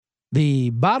The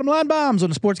Bottom Line Bombs on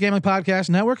the Sports Gambling Podcast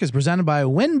Network is presented by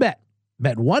WynnBET.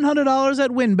 Bet $100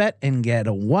 at WynnBET and get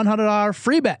a $100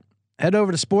 free bet. Head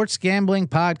over to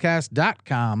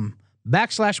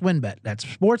sportsgamblingpodcast.com/WynnBET. That's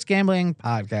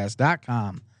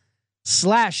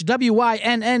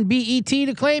sportsgamblingpodcast.com/WYNNBET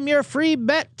to claim your free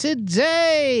bet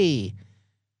today.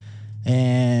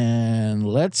 And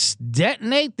let's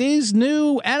detonate these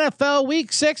new NFL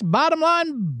Week 6 Bottom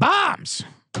Line Bombs.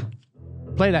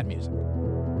 Play that music.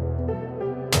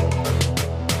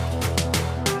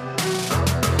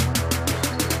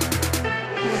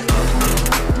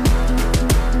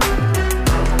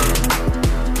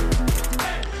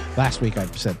 Last week I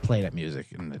said play that music,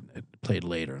 and it played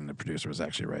later, and the producer was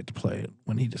actually right to play it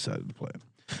when he decided to play it.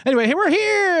 Anyway, we're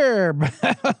here.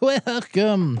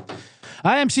 Welcome.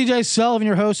 I am CJ Sullivan,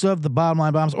 your host of the Bottom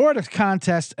Line Bombs, or the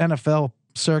contest NFL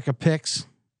Circa Picks,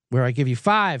 where I give you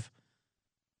 5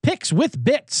 picks with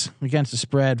bits against the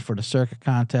spread for the Circa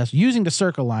contest, using the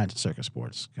Circa lines at Circa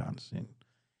Sports contest, and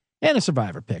a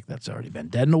survivor pick that's already been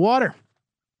dead in the water.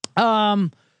 Oh,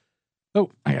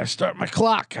 I gotta start my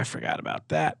clock. I forgot about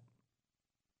that.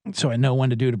 So I know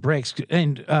when to do the breaks.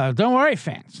 And don't worry,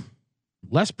 fans.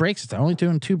 Less breaks. It's only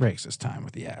doing 2 breaks this time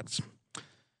with the ads.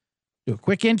 Do a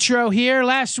quick intro here.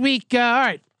 Last week, all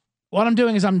right. What I'm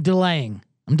doing is I'm delaying.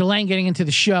 I'm delaying getting into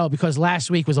the show because last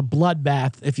week was a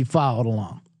bloodbath if you followed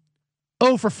along.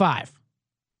 0 for 5.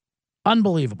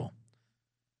 Unbelievable.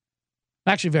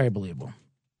 Actually, very believable.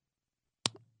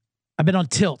 I've been on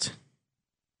tilt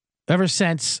ever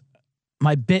since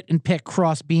my bit and pick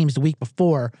cross beams the week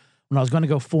before when I was going to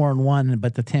go 4-1,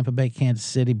 but the Tampa Bay, Kansas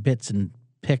City bits and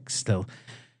picks still.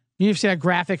 You see that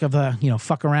graphic of the,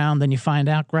 fuck around, then you find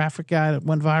out graphic guy that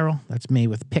went viral? That's me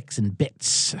with picks and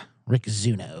bits. Rick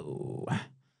Zuno.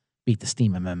 Beat the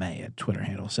Steam MMA at Twitter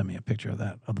handle. Send me a picture of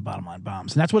that, of the Bottom Line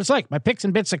Bombs. And that's what it's like. My picks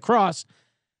and bits across,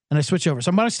 and I switch over. So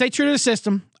I'm going to stay true to the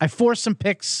system. I forced some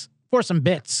picks, forced some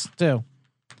bits, too.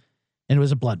 And it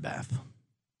was a bloodbath.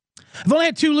 I've only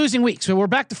had 2 losing weeks, so we're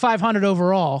back to 500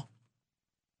 overall,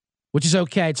 which is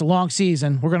okay. It's a long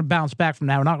season. We're going to bounce back from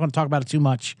that. We're not going to talk about it too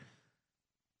much.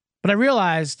 But I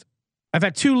realized I've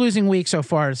had 2 losing weeks so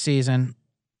far this season,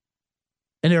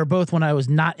 and they were both when I was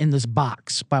not in this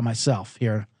box by myself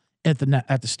here at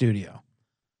the studio.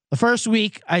 The first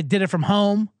week, I did it from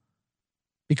home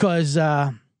because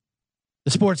the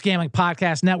Sports Gambling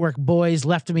Podcast Network boys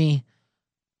left me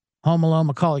home alone,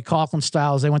 Macaulay Culkin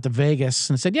styles. They went to Vegas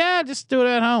and said, yeah, just do it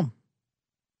at home.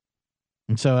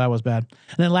 And so that was bad.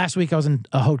 And then last week I was in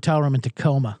a hotel room in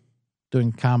Tacoma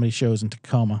doing comedy shows in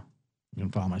Tacoma. You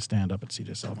can follow my stand-up at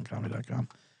cjsullivancomedy.com.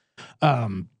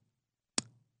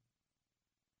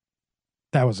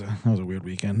 That was a weird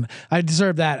weekend. I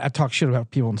deserved that. I talked shit about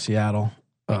people in Seattle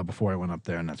before I went up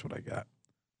there, and that's what I got.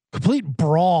 Complete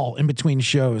brawl in between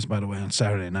shows, by the way, on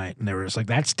Saturday night. And they were just like,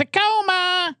 that's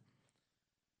Tacoma.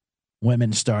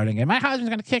 Women starting, and my husband's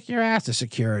going to kick your ass to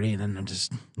security. And then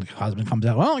the husband comes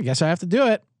out, well, I guess I have to do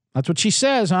it. That's what she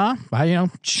says, huh?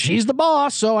 She's the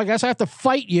boss, so I guess I have to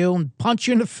fight you and punch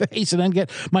you in the face and then get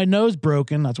my nose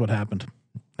broken. That's what happened.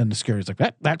 And the security's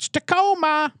like, that's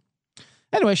Tacoma.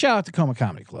 Anyway, shout out to Tacoma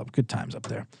Comedy Club. Good times up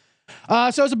there. So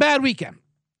it was a bad weekend.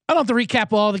 I don't have to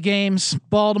recap all the games.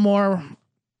 Baltimore,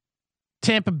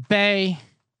 Tampa Bay.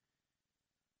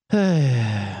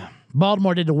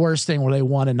 Baltimore did the worst thing where they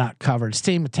won and not covered. It's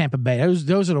team with Tampa Bay.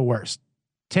 Those are the worst.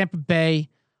 Tampa Bay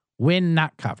win,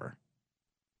 not cover.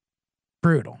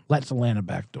 Brutal. Let's Atlanta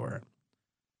backdoor it.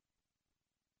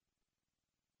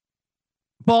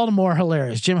 Baltimore,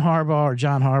 hilarious. Jim Harbaugh or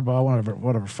John Harbaugh,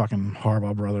 whatever fucking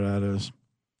Harbaugh brother that is.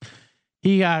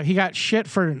 He got shit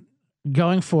for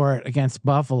going for it against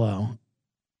Buffalo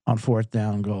on 4th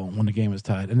down goal when the game was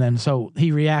tied. And then so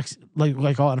he reacts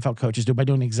like all NFL coaches do by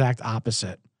doing the exact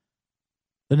opposite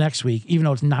the next week, even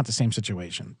though it's not the same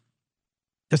situation.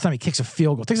 This time he kicks a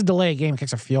field goal, takes a delay game,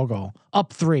 kicks a field goal,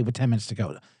 up 3 with 10 minutes to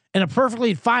go. In a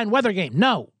perfectly fine weather game.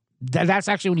 No, that's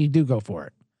actually when you do go for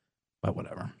it. But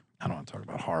whatever. I don't want to talk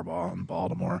about Harbaugh and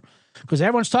Baltimore because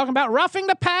everyone's talking about roughing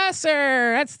the passer.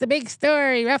 That's the big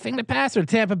story. Roughing the passer.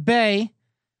 Tampa Bay.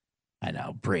 I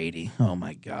know. Brady. Oh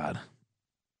my God.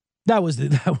 That was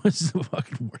the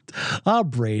fucking word. Oh,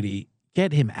 Brady.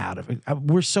 Get him out of it.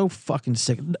 We're so fucking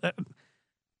sick.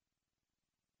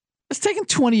 It's taken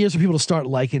 20 years for people to start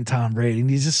liking Tom Brady.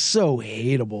 He's just so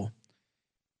hateable.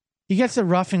 He gets the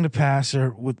roughing the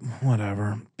passer with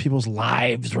whatever. People's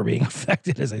lives were being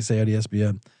affected, as I say on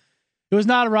ESPN. It was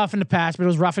not a roughing the pass, but it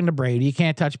was roughing the Brady. You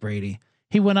can't touch Brady.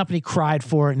 He went up and he cried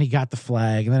for it, and he got the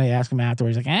flag. And then they asked him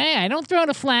afterwards, like, hey, I don't throw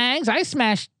the flags. I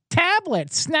smash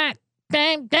tablets. Not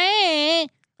bang, bang.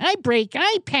 I break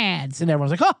iPads. And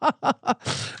everyone's like, oh,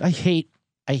 I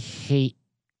hate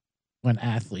when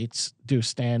athletes do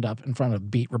stand up in front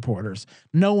of beat reporters.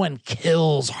 No one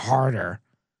kills harder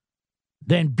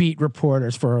than beat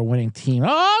reporters for a winning team.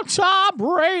 Oh, Tom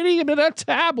Brady and a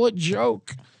tablet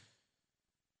joke.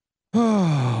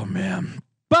 Oh, man.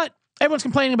 But everyone's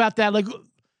complaining about that. Like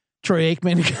Troy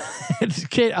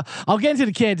Aikman. I'll get into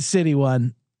the Kansas City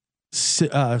one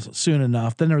soon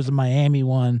enough. Then there was the Miami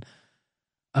one.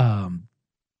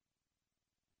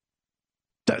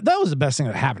 That was the best thing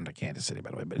that happened to Kansas City,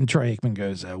 by the way. But Troy Aikman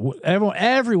goes,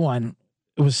 everyone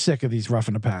was sick of these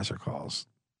roughing the passer calls.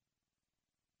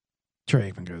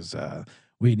 Troy Aikman goes,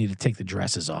 we need to take the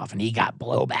dresses off. And he got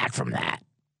blowback from that.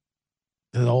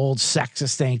 The old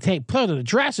sexist thing. Put the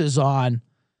dresses on.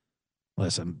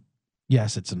 Listen,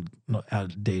 yes, it's an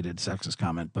outdated sexist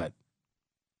comment, but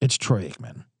it's Troy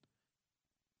Aikman.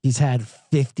 He's had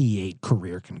 58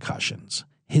 career concussions.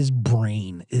 His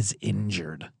brain is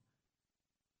injured.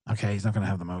 Okay, he's not going to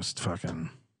have the most fucking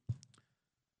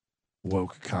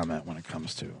woke comment when it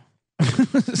comes to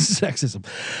sexism.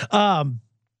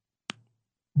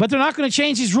 But they're not going to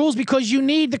change these rules because you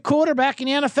need the quarterback in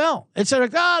the NFL. It's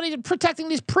like, oh, they're protecting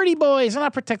these pretty boys. They're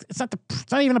not protecting.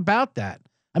 It's not even about that.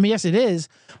 I mean, yes, it is.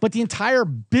 But the entire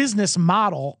business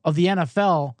model of the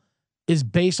NFL is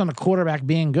based on the quarterback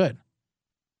being good.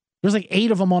 There's like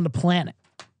 8 of them on the planet.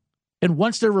 And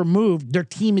once they're removed, their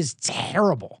team is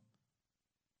terrible.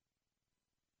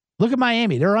 Look at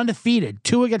Miami. They're undefeated.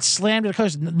 Tua gets slammed to the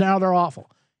coast. Now they're awful.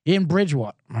 In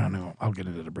Bridgewater. I don't know. I'll get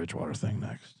into the Bridgewater thing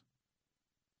next.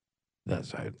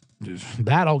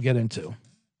 That I'll get into.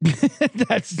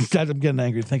 That's I'm getting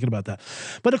angry thinking about that.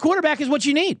 But a quarterback is what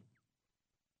you need.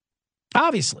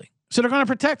 Obviously. So they're going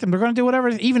to protect him. They're going to do whatever,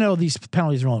 even though these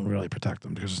penalties won't really protect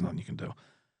them because there's nothing you can do.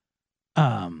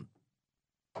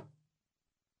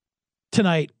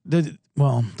 Tonight,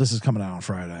 this is coming out on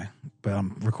Friday, but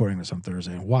I'm recording this on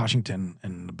Thursday. Washington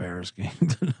and the Bears game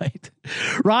tonight.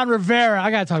 Ron Rivera. I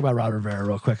got to talk about Ron Rivera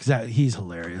real quick because he's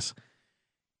hilarious.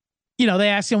 You know, they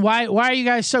asked him, why are you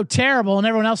guys so terrible and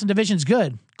everyone else in division's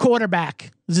good?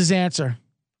 Quarterback is his answer.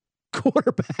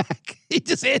 Quarterback. He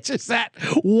just answers that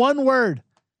one word.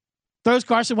 Throws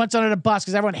Carson Wentz under the bus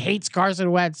because everyone hates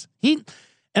Carson Wentz. And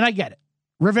I get it.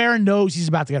 Rivera knows he's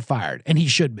about to get fired, and he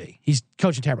should be. He's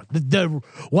coaching terrible. The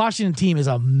Washington team is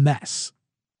a mess.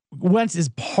 Wentz is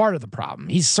part of the problem.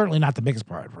 He's certainly not the biggest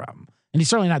part of the problem, and he's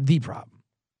certainly not the problem.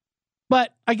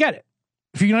 But I get it.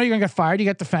 If you know you're going to get fired, you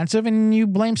get defensive, and you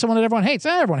blame someone that everyone hates.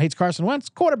 Everyone hates Carson Wentz,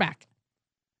 quarterback.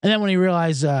 And then when he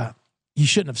realized you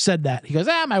shouldn't have said that, he goes,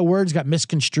 my words got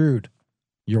misconstrued.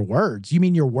 Your words? You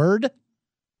mean your word?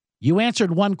 You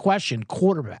answered one question,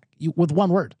 quarterback, with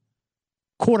one word.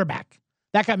 Quarterback.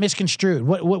 That got misconstrued.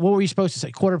 What were you supposed to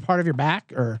say? Quarter part of your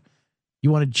back? Or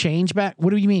you wanted to change back?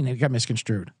 What do you mean it got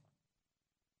misconstrued?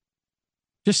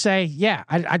 Just say, yeah,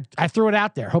 I threw it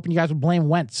out there, hoping you guys would blame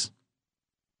Wentz.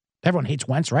 Everyone hates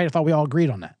Wentz, right? I thought we all agreed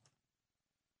on that.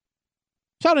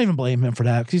 So I don't even blame him for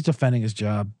that because he's defending his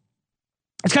job.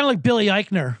 It's kind of like Billy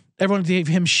Eichner. Everyone gave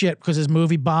him shit because his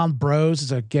movie bombed. Bros.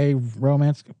 It's a gay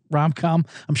romance rom-com.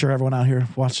 I'm sure everyone out here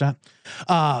watched that.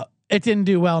 It didn't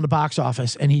do well in the box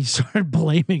office, and he started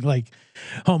blaming like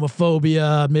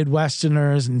homophobia,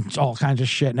 Midwesterners, and all kinds of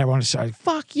shit. And everyone just started,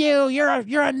 "Fuck you!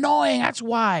 You're annoying. That's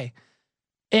why."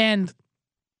 And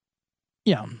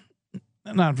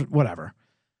not whatever.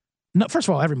 No, first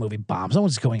of all, every movie bombs. No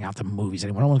one's going out to movies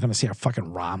anymore. No one's going to see a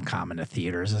fucking rom-com in the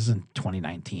theaters. This isn't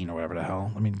 2019 or whatever the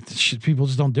hell. I mean, people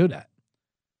just don't do that.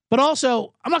 But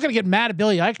also, I'm not going to get mad at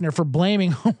Billy Eichner for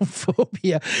blaming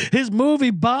homophobia. His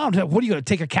movie bombed. What are you going to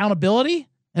take accountability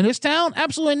in this town?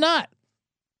 Absolutely not.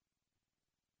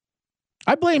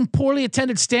 I blame poorly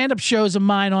attended stand-up shows of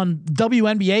mine on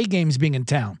WNBA games being in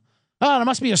town. Oh, there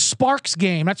must be a Sparks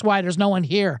game. That's why there's no one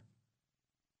here.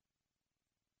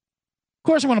 Of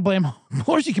course, I want to blame. Of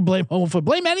course, you can blame homophobia.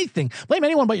 Blame anything. Blame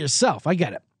anyone but yourself. I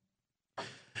get it.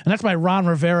 And that's my Ron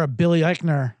Rivera, Billy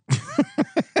Eichner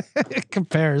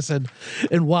comparison,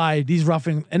 and why these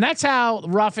roughing. And that's how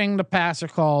roughing the passer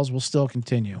calls will still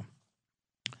continue.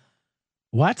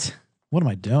 What am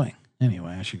I doing?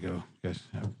 Anyway, I should go.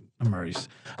 I'm already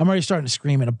starting to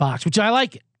scream in a box, which I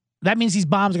like it. That means these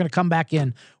bombs are going to come back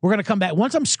in. We're going to come back.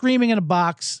 Once I'm screaming in a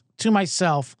box to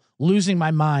myself, losing my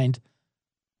mind,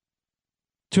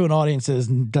 to an audience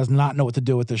that does not know what to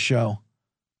do with this show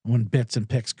when bits and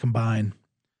picks combine.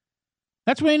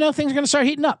 That's when you know things are going to start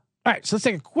heating up. All right, so let's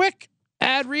take a quick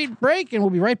ad read break, and we'll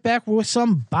be right back with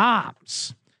some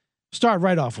bombs. Start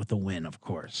right off with the win, of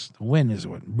course. The win is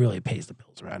what really pays the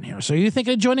bills around here. So you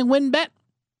thinking of joining WynnBET?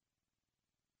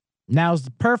 Now's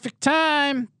the perfect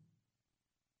time.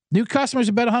 New customers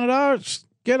who bet $100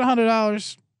 get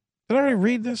 $100. Did I already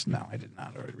read this? No, I did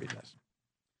not already read this.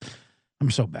 I'm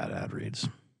so bad at ad reads.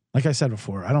 Like I said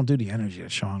before, I don't do the energy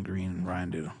that Sean Green and Ryan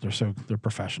do. They're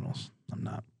professionals. I'm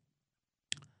not.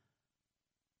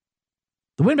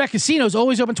 The WynnBET Casino is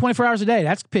always open 24 hours a day.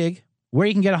 That's big. Where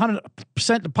you can get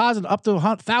 100% deposit up to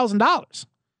 $1,000.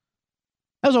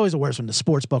 That was always the worst when the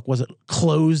sports book was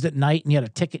closed at night and you had a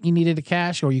ticket you needed to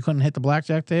cash or you couldn't hit the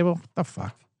blackjack table. What the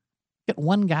fuck? Get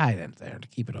one guy in there to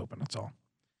keep it open. That's all.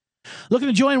 Looking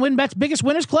to join WynnBET's biggest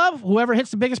winners club? Whoever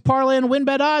hits the biggest parlay in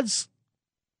WynnBET odds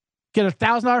get a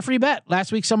 $1,000 free bet.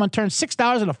 Last week, someone turned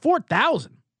 $6 into $4,000.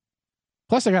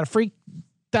 Plus, I got a free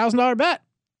 $1,000 bet.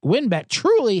 WynnBET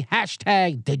truly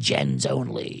 #degens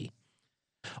only.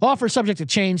 Offer subject to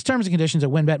change. Terms and conditions at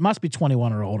WynnBET must be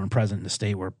 21 or older and present in the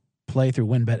state where play through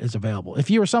WynnBET is available. If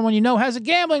you or someone you know has a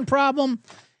gambling problem,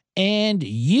 and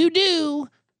you do,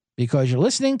 because you're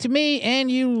listening to me and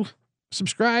you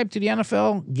subscribe to the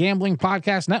NFL Gambling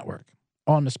Podcast Network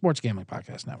on the Sports Gambling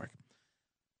Podcast Network,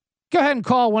 go ahead and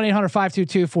call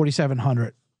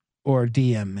 1-800-522-4700 or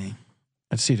DM me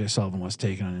at CJ Sullivan was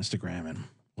taken on Instagram, and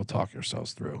we'll talk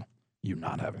yourselves through you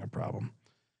not having a problem.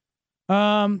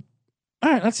 All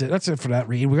right, that's it. That's it for that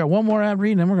read. We got one more ad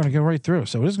read, and then we're going to go right through.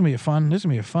 So this is going to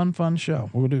be a fun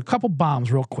show. We're going to do a couple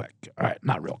bombs real quick. All right,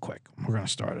 not real quick. We're going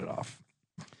to start it off.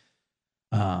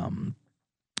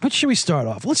 What should we start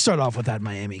off? Let's start off with that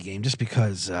Miami game, just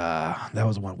because that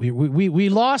was one we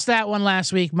lost that one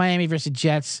last week, Miami versus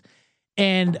Jets,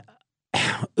 and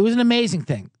it was an amazing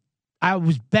thing. I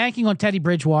was banking on Teddy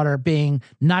Bridgewater being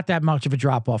not that much of a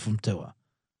drop off from Tua.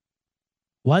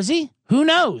 Was he? Who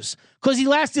knows? Because he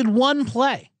lasted one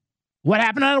play. What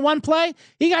happened on one play?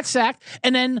 He got sacked.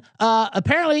 And then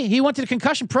apparently he went to the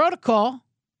concussion protocol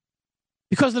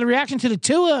because of the reaction to the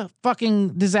Tua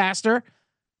fucking disaster.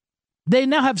 They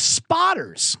now have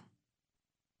spotters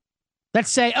that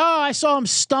say, oh, I saw him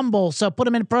stumble, so put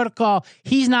him in protocol.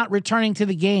 He's not returning to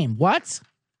the game. What?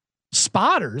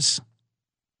 Spotters?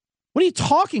 What are you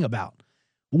talking about?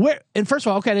 Where? And first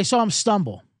of all, okay, they saw him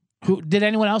stumble. Did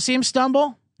anyone else see him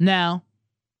stumble? No.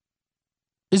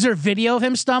 Is there a video of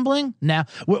him stumbling? No.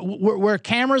 Were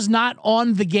cameras not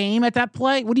on the game at that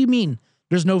play? What do you mean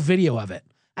there's no video of it?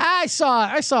 I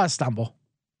saw a stumble.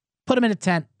 Put him in a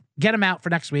tent. Get him out for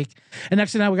next week. And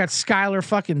next thing you know, we got Skylar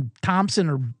fucking Thompson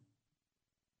or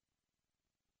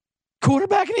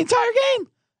quarterback in the entire game.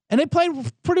 And they played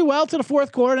pretty well to the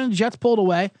fourth quarter, and the Jets pulled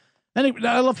away. And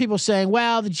I love people saying,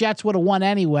 well, the Jets would have won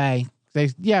anyway.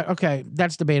 Yeah, okay,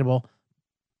 that's debatable.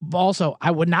 Also,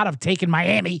 I would not have taken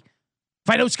Miami if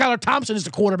I know Skylar Thompson is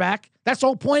the quarterback. That's the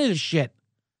whole point of this shit.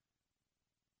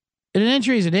 And an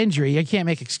injury is an injury. I can't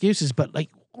make excuses, but like,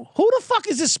 who the fuck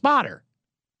is this spotter?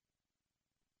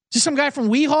 Is this some guy from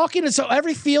Weehawken? And so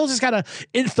every field has got a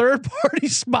third-party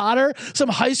spotter, some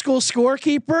high school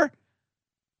scorekeeper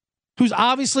who's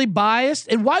obviously biased.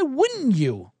 And why wouldn't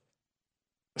you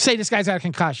say this guy's got a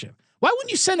concussion? Why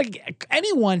wouldn't you send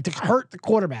anyone to hurt the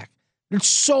quarterback? It's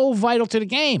so vital to the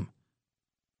game.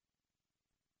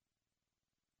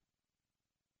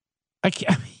 I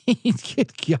mean,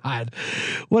 good God,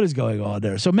 what is going on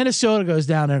there? So Minnesota goes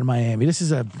down there to Miami. This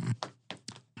isn't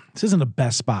the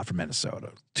best spot for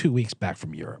Minnesota. 2 weeks back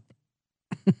from Europe.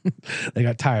 They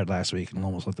got tired last week and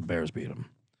almost let the Bears beat them.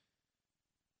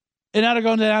 And now they're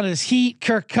going down to this Heat,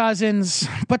 Kirk Cousins,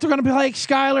 but they're going to be like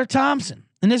Skylar Thompson.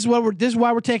 And this is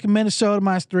why we're taking Minnesota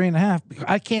 -3.5.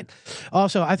 I can't.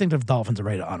 Also, I think the Dolphins are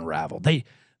ready to unravel.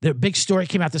 Their big story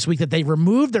came out this week that they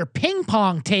removed their ping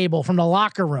pong table from the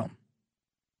locker room.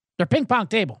 Their ping pong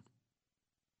table.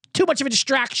 Too much of a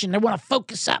distraction. They want to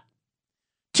focus up.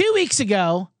 2 weeks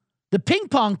ago, the ping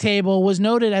pong table was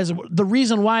noted as the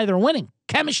reason why they're winning.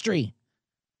 Chemistry.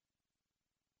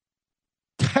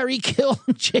 Tyreek Hill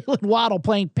and Jalen Waddle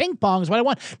playing ping pong is what I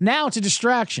want. Now it's a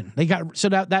distraction. They got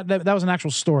that was an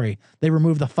actual story. They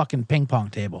removed the fucking ping pong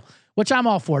table, which I'm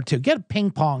all for too. Get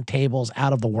ping pong tables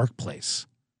out of the workplace.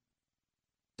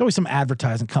 There's always some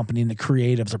advertising company and the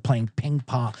creatives are playing ping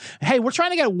pong. Hey, we're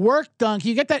trying to get work done. Can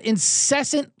you get that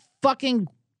incessant fucking?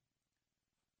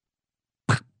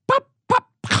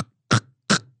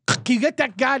 Can you get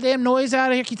that goddamn noise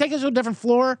out of here? Can you take us to a different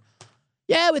floor?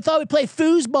 Yeah, we thought we'd play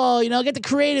foosball, get the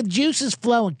creative juices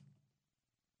flowing.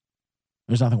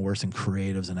 There's nothing worse than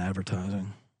creatives in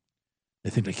advertising. They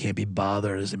think they can't be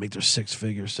bothered as they make their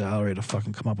 6-figure salary to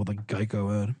fucking come up with a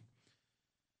Geico ad.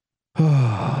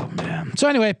 Oh, man. So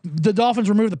anyway, the Dolphins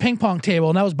removed the ping pong table,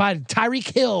 and that was by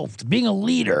Tyreek Hill being a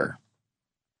leader.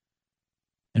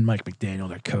 And Mike McDaniel,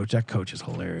 that coach is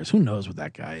hilarious. Who knows what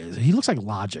that guy is? He looks like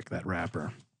Logic, that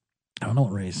rapper. I don't know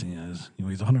what race he is. He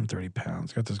weighs 130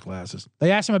 pounds. Got those glasses.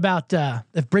 They asked him about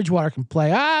if Bridgewater can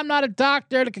play. I'm not a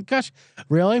doctor. The concussion.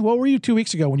 Really? What were you 2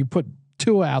 weeks ago when you put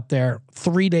Tua out there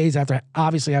 3 days after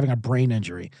obviously having a brain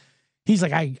injury? He's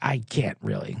like, I can't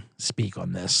really speak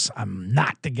on this. I'm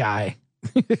not the guy.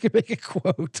 They can make a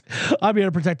quote. I'm here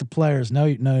to protect the players. No,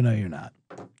 you're not.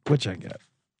 Which I get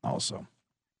also.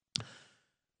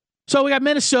 So we got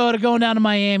Minnesota going down to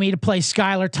Miami to play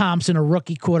Skylar Thompson, a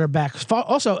rookie quarterback.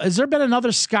 Also, has there been another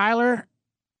Skylar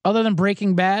other than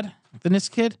Breaking Bad than this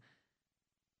kid?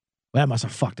 Well, that must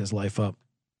have fucked his life up.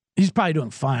 He's probably doing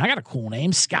fine. I got a cool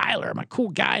name, Skylar. My cool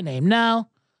guy name. No.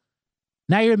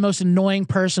 Now you're the most annoying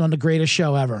person on the greatest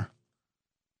show ever.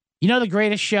 You know the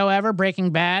greatest show ever,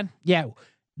 Breaking Bad? Yeah.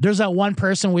 There's that one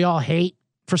person we all hate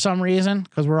for some reason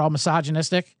because we're all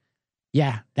misogynistic.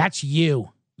 Yeah, that's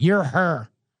you. You're her.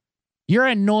 You're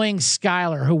annoying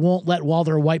Skylar who won't let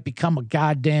Walter White become a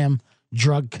goddamn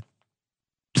drug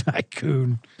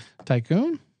tycoon.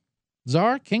 Tycoon?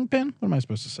 Czar? Kingpin? What am I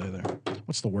supposed to say there?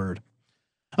 What's the word?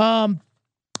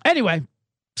 Anyway,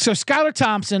 so Skylar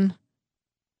Thompson,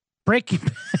 Breaking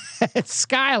Bad,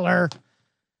 Skylar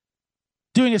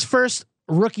doing his first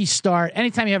rookie start.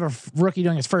 Anytime you have a rookie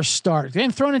doing his first start,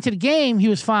 then thrown into the game, he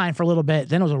was fine for a little bit.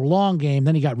 Then it was a long game.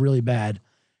 Then he got really bad.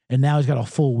 And now he's got a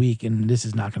full week, and this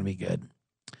is not going to be good.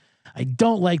 I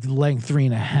don't like laying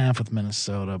 3.5 with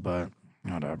Minnesota, but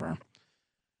whatever.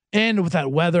 And with that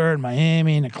weather in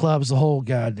Miami and the clubs, the whole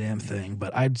goddamn thing.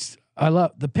 But I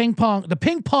love the ping pong. The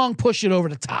ping pong pushed it over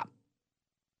the top.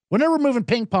 When they're removing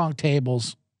ping pong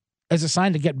tables as a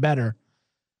sign to get better,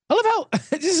 I love how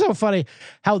this is so funny.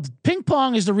 How ping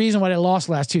pong is the reason why they lost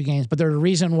the last 2 games, but they're the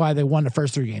reason why they won the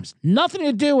first 3 games. Nothing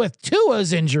to do with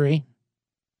Tua's injury.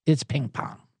 It's ping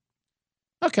pong.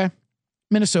 Okay.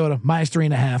 Minnesota,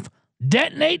 -3.5.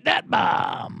 Detonate that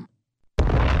bomb.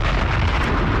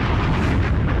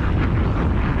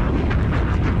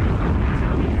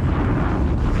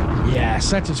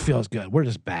 Yes, that just feels good. We're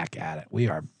just back at it. We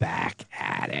are back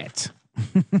at it.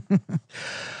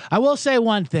 I will say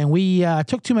one thing. We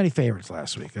took too many favorites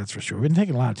last week. That's for sure. We've been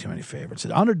taking a lot of too many favorites.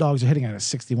 The underdogs are hitting at a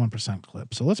 61%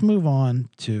 clip. So let's move on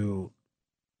to...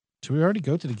 Should we already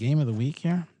go to the game of the week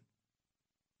here?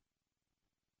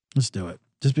 Let's do it.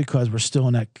 Just because we're still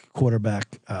in that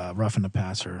quarterback roughing the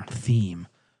passer theme.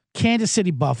 Kansas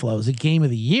City Buffalo is a game of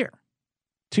the year.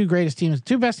 2 greatest teams,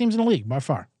 2 best teams in the league by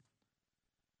far.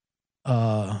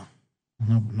 No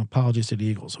apologies to the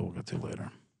Eagles, who we'll get to later.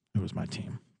 It was my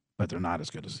team, but they're not as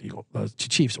good as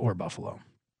Chiefs or Buffalo.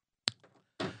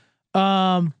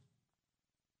 Line's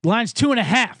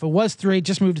 2.5. It was 3,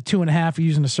 just moved to 2.5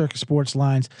 using the Circus Sports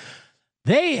lines.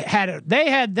 They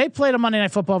played a Monday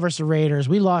Night Football versus the Raiders.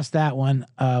 We lost that one.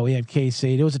 We had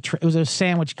KC. It was a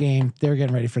sandwich game. They were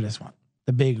getting ready for this one,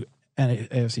 the big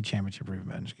AFC Championship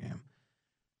revenge game.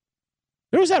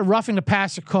 There was that roughing the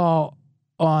passer call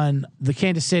on the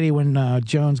Kansas City when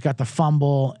Jones got the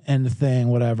fumble and the thing,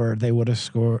 whatever. They would have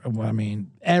scored. I mean,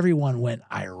 everyone went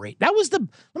irate. Let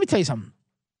me tell you something.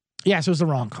 Yes, it was the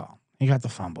wrong call. He got the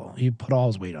fumble. He put all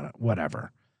his weight on it.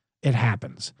 Whatever. It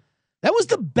happens. That was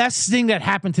the best thing that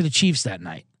happened to the Chiefs that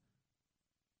night.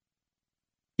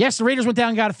 Yes, the Raiders went down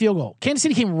and got a field goal. Kansas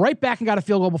City came right back and got a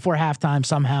field goal before halftime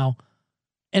somehow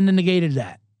and then negated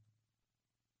that.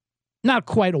 Not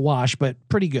quite a wash, but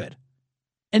pretty good.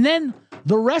 And then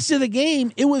the rest of the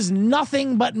game, it was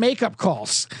nothing but makeup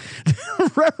calls.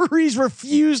 Referees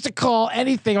refused to call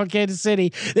anything on Kansas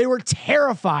City. They were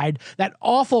terrified. That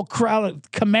awful crowd,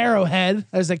 Camaro head,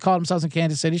 as they call themselves in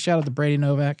Kansas City. Shout out to Brady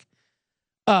Novak.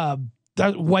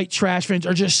 The white trash fans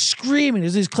are just screaming.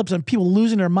 There's these clips of people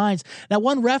losing their minds. Now,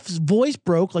 one ref's voice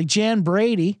broke, like Jan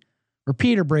Brady, or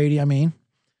Peter Brady, I mean.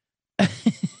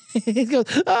 He goes,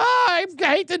 I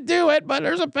hate to do it, but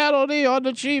there's a penalty on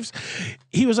the Chiefs.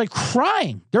 He was like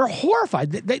crying. They're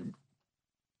horrified.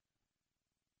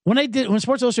 When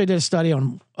Sports Illustrated did a study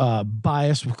on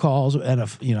bias calls and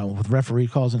with referee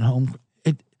calls at home,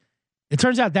 it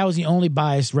turns out that was the only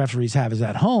bias referees have is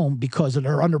at home because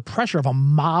they're under pressure of a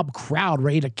mob crowd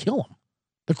ready to kill them.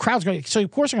 The crowd's going to, so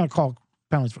of course they're going to call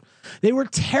penalties. They were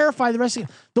terrified the rest of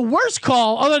the worst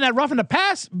call, other than that roughing the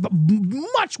pass,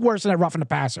 much worse than that roughing the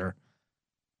passer,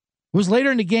 was later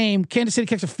in the game. Kansas City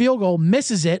kicks a field goal,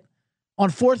 misses it on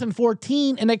 4th and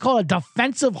 14, and they call it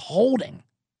defensive holding.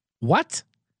 What?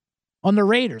 On the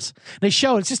Raiders. They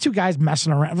show it's just 2 guys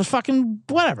messing around. It was fucking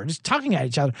whatever, just talking at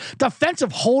each other.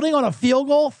 Defensive holding on a field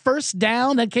goal, first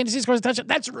down, then Kansas City scores a touchdown.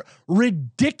 That's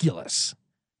ridiculous.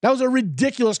 That was a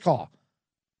ridiculous call.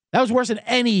 That was worse than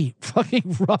any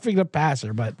fucking roughing the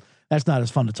passer, but that's not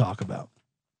as fun to talk about.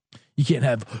 You can't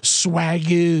have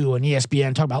Swagoo on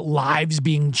ESPN talk about lives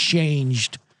being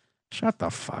changed. Shut the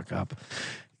fuck up.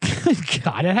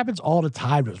 God, it happens all the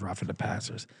time to those roughing the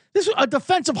passers. This is a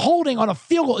defensive holding on a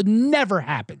field goal. It never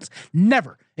happens.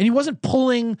 Never. And he wasn't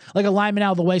pulling like a lineman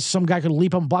out of the way so some guy could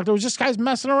leap up and block. There was just guys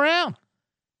messing around.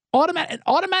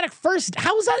 Automatic first.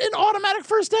 How is that an automatic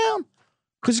first down?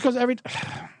 Because every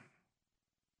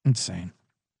insane.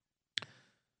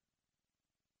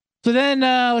 So then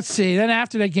let's see. Then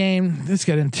after that game, let's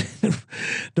get into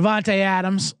Davante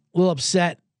Adams, a little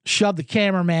upset, shoved the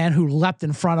cameraman who leapt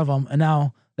in front of him, and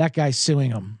now that guy's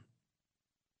suing him.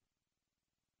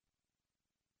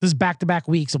 This is back-to-back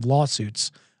weeks of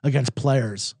lawsuits against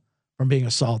players from being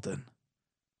assaulted.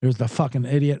 There's the fucking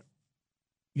idiot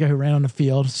guy who ran on the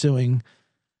field suing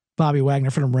Bobby Wagner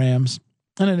for the Rams.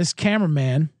 And then this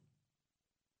cameraman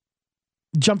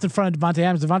jumped in front of Davante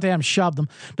Adams. Davante Adams shoved him.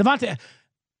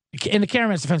 In the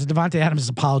cameraman's defense, Davante Adams'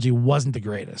 apology wasn't the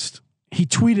greatest. He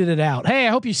tweeted it out. Hey, I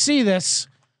hope you see this.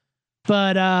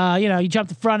 But, you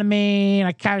jumped in front of me and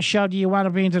I kind of shoved you. You wound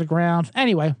up being to the ground.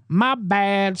 Anyway, my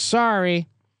bad. Sorry.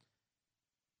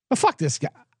 But fuck this guy.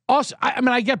 Also,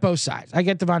 I get both sides. I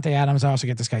get Davante Adams. I also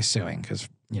get this guy suing because,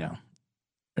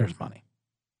 there's money.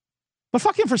 But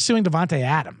fuck him for suing Davante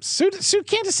Adams. Sue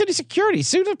Kansas City security.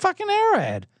 Sue the fucking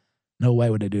Arrowhead. No way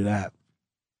would they do that.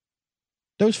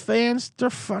 Those fans, they're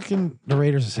fucking, the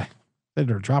Raiders, they're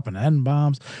dropping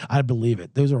N-bombs. I believe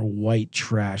it. Those are white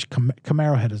trash.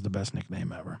 Camaro Head is the best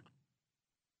nickname ever.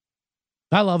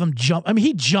 I love him.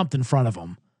 He jumped in front of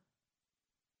him.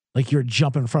 Like you're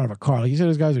jumping in front of a car. Like you said,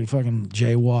 those guys are fucking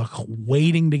jaywalk,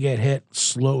 waiting to get hit.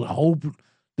 Slow. Hope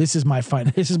this is my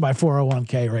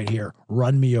 401k right here.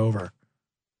 Run me over.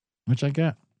 Which I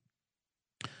get.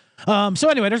 So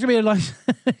anyway, there's gonna be a like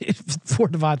for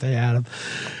Davante Adams.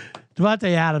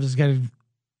 Davante Adams is going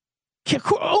to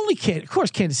of course,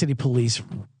 Kansas City police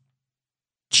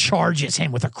charges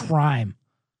him with a crime.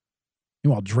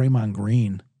 Meanwhile, Draymond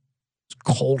Green is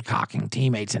cold cocking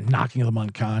teammates and knocking them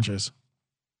unconscious.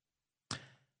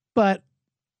 But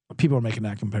people are making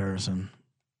that comparison.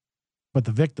 But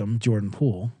the victim, Jordan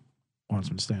Poole, wants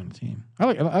him to stay on the team. I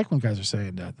like when guys are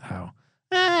saying that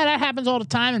that happens all the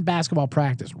time in basketball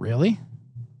practice. Really?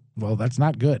 Well, that's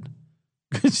not good.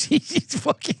 Because he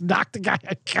fucking knocked the guy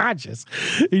unconscious.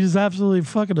 He just absolutely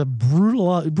fucking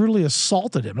brutally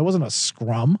assaulted him. It wasn't a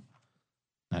scrum.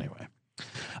 Anyway.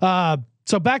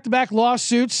 So back-to-back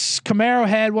lawsuits. Camaro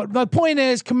Head. What the point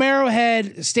is, Camaro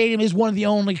Head Stadium is one of the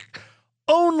only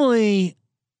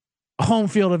home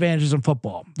field advantages in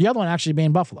football. The other one actually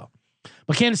being Buffalo.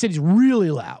 But Kansas City's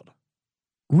really loud.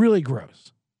 Really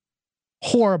gross.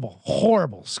 Horrible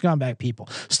scumbag people.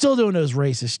 Still doing those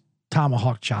racist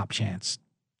tomahawk chop chants.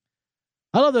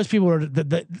 I love those people who are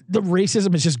the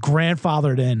racism is just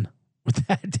grandfathered in with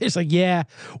that. It's like, yeah,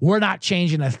 we're not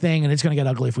changing a thing and it's going to get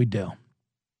ugly if we do.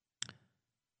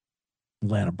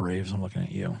 Atlanta Braves, I'm looking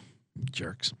at you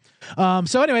jerks.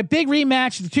 So anyway, big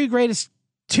rematch. The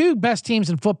two best teams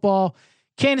in football.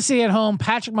 Kansas City at home.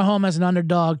 Patrick Mahomes as an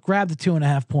underdog. Grab the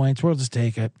 2.5 points. We'll just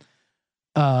take it.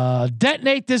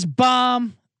 Detonate this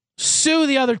bomb. Sue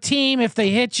the other team if they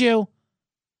hit you.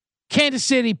 Kansas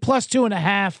City plus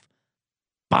 2.5.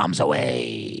 Bombs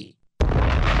away.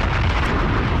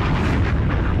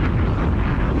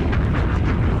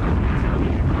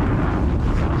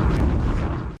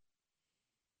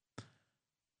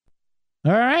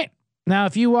 All right. Now,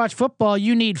 if you watch football,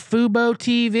 you need Fubo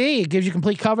TV. It gives you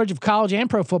complete coverage of college and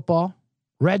pro football.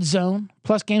 Red Zone,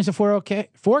 plus games of 4K.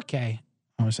 I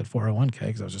almost said 401k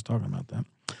because I was just talking about that.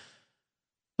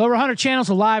 Over 100 channels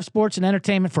of live sports and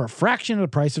entertainment for a fraction of the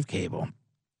price of cable.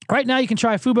 Right now, you can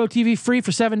try Fubo TV free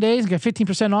for 7 days and get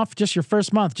 15% off just your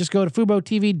first month. Just go to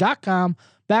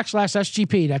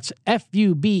FuboTV.com/SGP. That's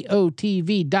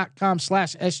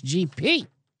FUBOTV.com/SGP.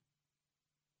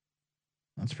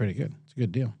 That's pretty good. It's a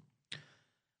good deal.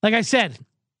 Like I said,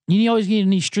 you always need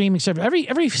any streaming service.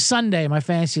 Every Sunday in my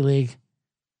fantasy league,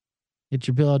 it's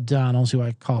your Bill O'Donnell's, who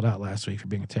I called out last week for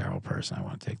being a terrible person. I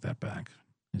want to take that back.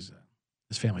 His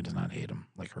family does not hate him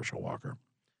like Herschel Walker.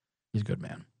 He's a good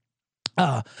man.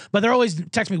 But they're always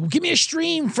texting me, well, give me a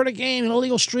stream for the game, an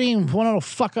illegal stream. One that'll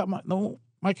fuck up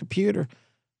my computer.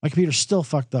 My computer's still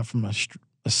fucked up from a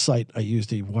site I used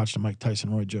to watch the Mike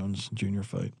Tyson Roy Jones Jr.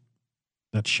 fight.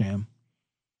 That's sham.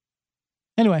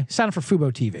 Anyway, sign up for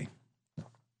Fubo TV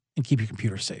and keep your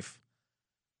computer safe.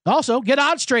 Also, get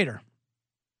OddsTrader.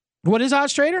 What is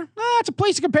OddsTrader? It's a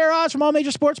place to compare odds from all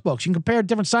major sports books. You can compare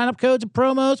different sign-up codes and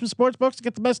promos from sports books to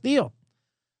get the best deal.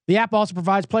 The app also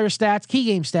provides player stats, key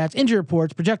game stats, injury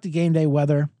reports, projected game day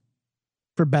weather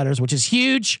for bettors, which is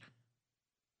huge.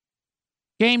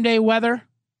 Game day weather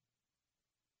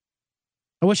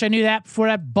I wish I knew that before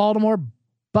that Baltimore,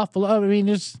 Buffalo. I mean,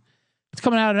 it's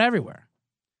coming out of everywhere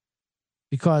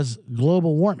because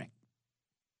global warming.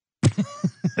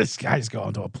 This guy's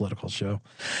going to a political show.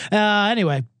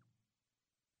 Anyway,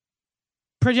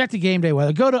 projected game day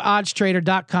weather. Go to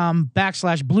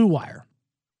oddstrader.com/Blue Wire.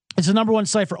 It's the number one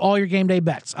site for all your game day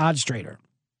bets. OddsTrader.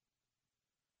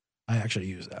 I actually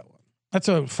use that one. That's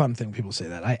a fun thing. People say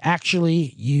that. I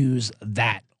actually use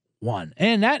that one.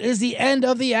 And that is the end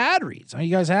of the ad reads. Are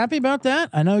you guys happy about that?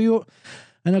 I know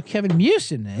Kevin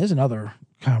Musin is, and other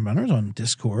commenters on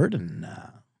Discord and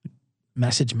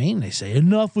message me, and they say,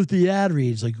 enough with the ad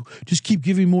reads. Like, just keep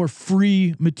giving more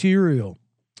free material.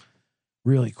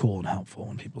 Really cool and helpful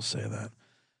when people say that.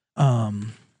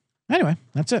 Anyway,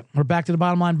 that's it. We're back to the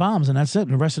bottom line bombs, and that's it.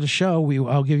 And the rest of the show,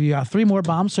 I'll give you 3 more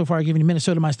bombs. So far, I've given you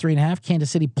Minnesota minus 3.5,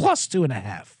 Kansas City plus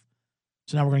 2.5.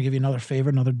 So now we're going to give you another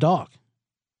favorite, another dog.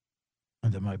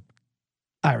 And then my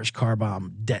Irish car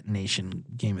bomb detonation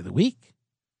game of the week.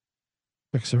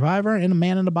 Quick survivor and a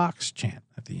man in the box chant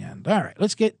at the end. All right,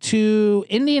 let's get to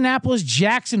Indianapolis,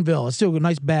 Jacksonville. It's still a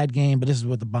nice bad game, but this is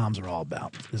what the bombs are all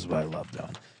about. This is what I love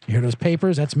doing. You hear those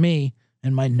papers? That's me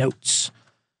and my notes.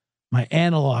 My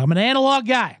analog. I'm an analog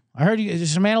guy. I heard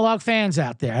there's some analog fans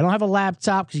out there. I don't have a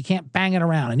laptop because you can't bang it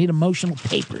around. I need emotional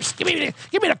papers. Give me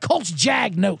the Colts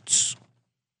Jag notes.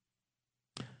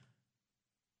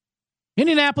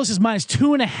 Indianapolis is minus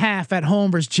 2.5 at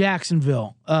home versus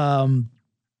Jacksonville.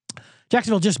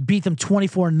 Jacksonville just beat them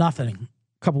 24-0 a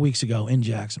couple weeks ago in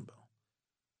Jacksonville.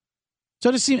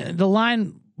 So the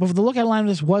line, with the look at line,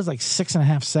 this was like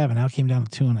 6.5, 7. Now it came down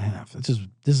to 2.5.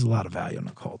 This is a lot of value on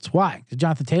the Colts. Why? Because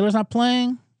Jonathan Taylor's not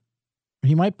playing.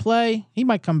 He might play. He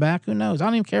might come back. Who knows? I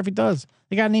don't even care if he does.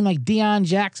 They got a name like Deion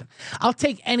Jackson. I'll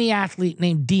take any athlete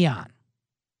named Deion.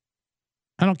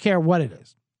 I don't care what it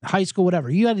is. High school, whatever.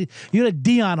 You had a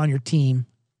Deion on your team.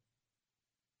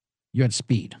 You had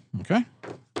speed. Okay.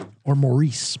 Or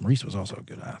Maurice. Maurice was also a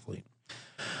good athlete.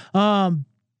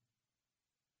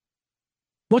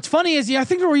 What's funny is, I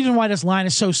think the reason why this line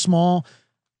is so small,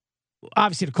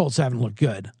 obviously the Colts haven't looked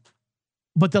good,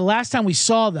 but the last time we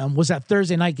saw them was that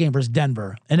Thursday night game versus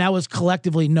Denver, and that was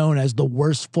collectively known as the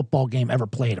worst football game ever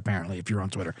played, apparently, if you're on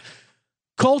Twitter.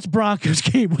 Colts-Broncos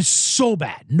game was so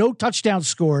bad. No touchdowns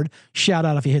scored. Shout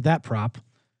out if you hit that prop,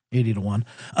 80-1.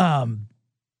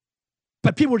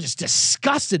 But people were just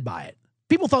disgusted by it.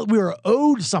 People thought we were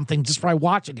owed something just by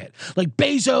watching it. Like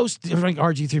Bezos,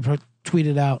 RG3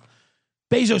 tweeted out,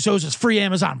 Bezos owes us free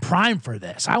Amazon Prime for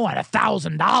this. I want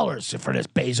 $1,000 for this,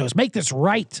 Bezos. Make this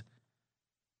right.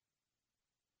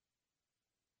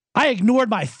 I ignored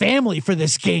my family for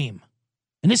this game.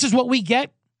 And this is what we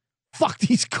get? Fuck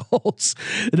these Colts.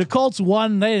 And the Colts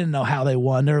won. They didn't know how they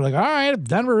won. They were like, all right, if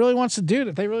Denver really wants to do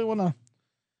it,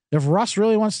 if Russ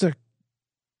really wants to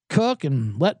cook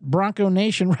and let Bronco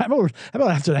Nation. How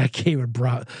about after that game with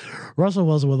Russell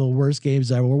Wilson, one of the worst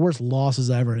games ever, worst losses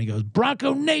ever, and he goes,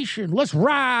 Bronco Nation, let's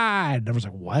ride. And I was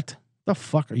like, what the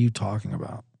fuck are you talking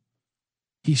about?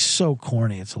 He's so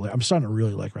corny. It's hilarious. I'm starting to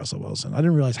really like Russell Wilson. I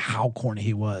didn't realize how corny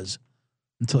he was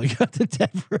until he got to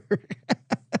Denver.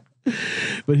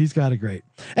 But he's got it great.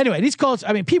 Anyway, these Colts,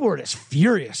 people were just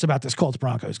furious about this Colts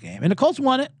Broncos game. And the Colts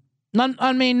won it.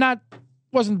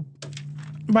 Wasn't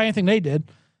by anything they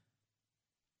did.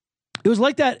 It was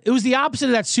like that. It was the opposite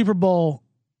of that Super Bowl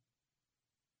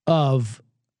of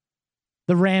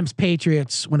the Rams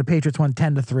Patriots when the Patriots won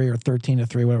 10-3 or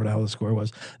 13-3, whatever the hell the score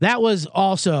was. That was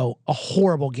also a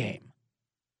horrible game.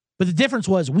 But the difference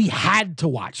was we had to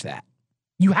watch that.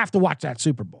 You have to watch that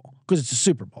Super Bowl because it's a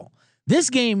Super Bowl.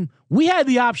 This game, we had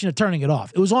the option of turning it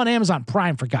off. It was on Amazon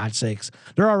Prime, for God's sakes.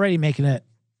 They're already making it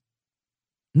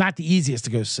not the easiest to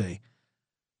go see.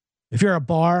 If you're a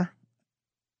bar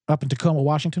up in Tacoma,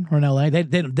 Washington, or in LA, they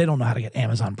don't know how to get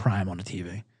Amazon Prime on the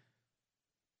TV.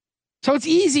 So it was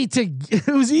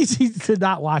easy to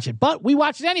not watch it. But we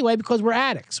watched it anyway because we're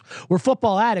addicts. We're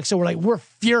football addicts, so we're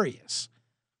furious.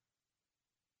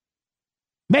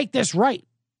 Make this right.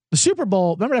 The Super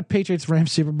Bowl, remember that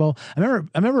Patriots-Rams Super Bowl? I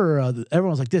remember everyone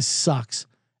was like, this sucks.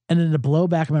 And then the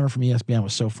blowback, I remember from ESPN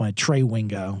was so funny. Trey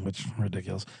Wingo, which is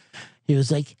ridiculous. He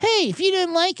was like, hey, if you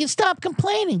didn't like it, stop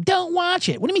complaining. Don't watch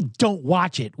it. What do you mean don't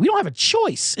watch it? We don't have a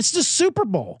choice. It's the Super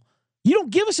Bowl. You don't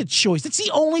give us a choice. It's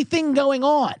the only thing going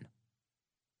on.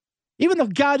 Even the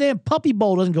goddamn Puppy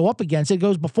Bowl doesn't go up against it. It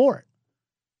goes before it.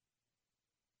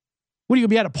 What, are you going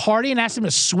to be at a party and ask them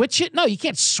to switch it? No, you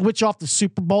can't switch off the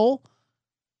Super Bowl.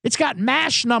 It's got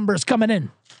MASH numbers coming in.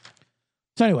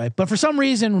 So anyway, but for some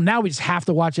reason, now we just have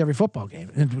to watch every football game,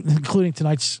 including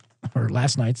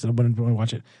last night's. I wouldn't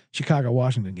watch it.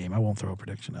 Chicago-Washington game. I won't throw a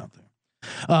prediction out there.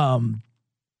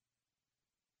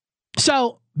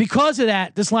 So because of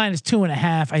that, this line is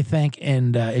 2.5, I think,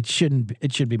 and it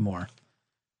should be more.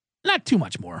 Not too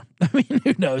much more. I mean,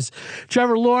 who knows?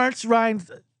 Trevor Lawrence, Ryan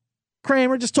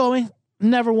Kramer just told me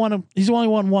he's only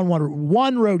won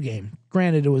one road game.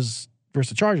 Granted, it was versus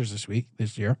the Chargers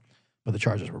this year, but the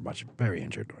Chargers were very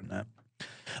injured during that.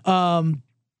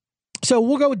 So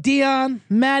we'll go with Dion,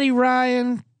 Matty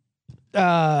Ryan.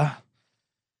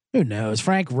 Who knows?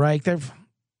 Frank Reich. There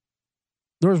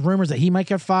was rumors that he might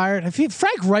get fired. If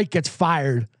Frank Reich gets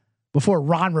fired before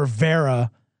Ron Rivera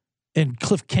and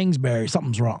Cliff Kingsbury,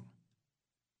 something's wrong.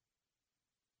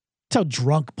 That's how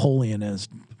drunk Polian is.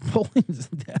 Polian's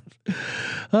dead.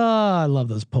 Oh, I love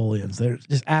those Polians. They're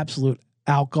just absolute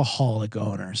alcoholic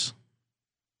owners.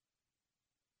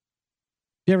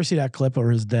 You ever see that clip of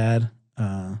his dad?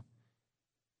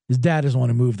 His dad is the one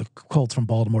who moved the Colts from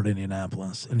Baltimore to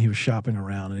Indianapolis, and he was shopping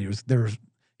around, and he was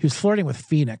flirting with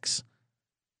Phoenix,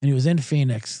 and he was in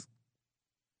Phoenix,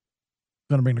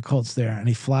 going to bring the Colts there, and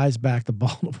he flies back to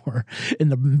Baltimore, and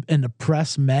the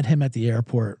press met him at the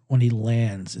airport when he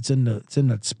lands. It's in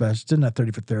that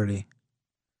 30 for 30.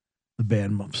 The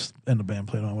band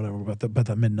played on whatever about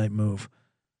that midnight move,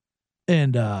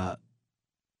 and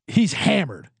he's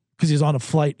hammered. Because he's on a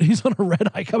flight, he's on a red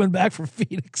eye coming back from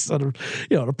Phoenix on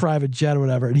a private jet or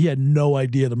whatever, and he had no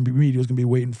idea the media was going to be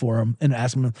waiting for him and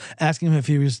asking him if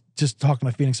he was just talking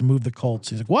to Phoenix to move the Colts.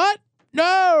 He's like, "What?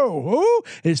 No, who?"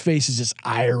 And his face is just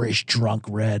Irish drunk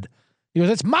red. He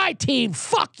goes, "It's my team.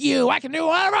 Fuck you. I can do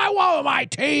whatever I want with my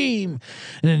team."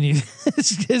 And then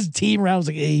his team rounds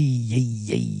like,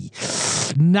 "Hey.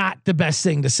 Not the best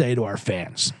thing to say to our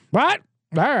fans." What?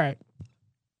 All right.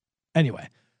 Anyway.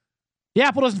 The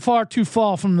apple doesn't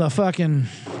fall from the fucking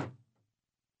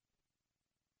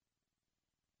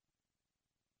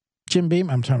Jim Beam.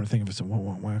 I'm trying to think of it.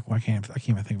 Why can't I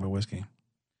even think of a whiskey?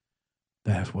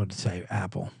 That's what to say.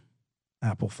 Apple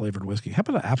flavored whiskey. How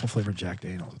about an apple flavored Jack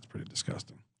Daniels? It's pretty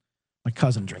disgusting. My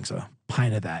cousin drinks a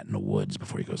pint of that in the woods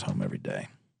before he goes home every day.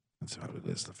 That's how it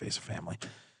is. The face of family.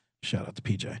 Shout out to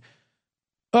PJ.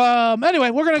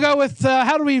 Anyway, we're gonna go with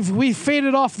how do we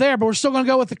faded off there, but we're still gonna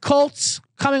go with the Colts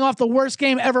coming off the worst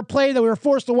game ever played that we were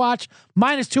forced to watch,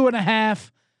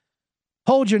 -2.5.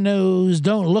 Hold your nose,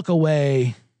 don't look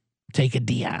away. Take a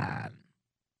Dion.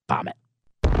 Vomit.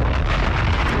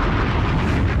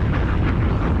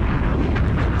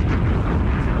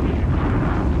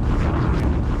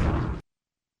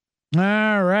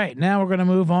 All right, now we're gonna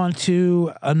move on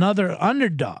to another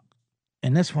underdog.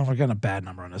 And this one, we're getting a bad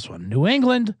number on this one. New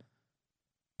England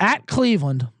at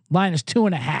Cleveland, line is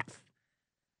 2.5.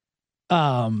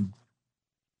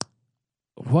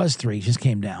 Was 3, just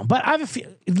came down. But I have a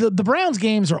feel the Browns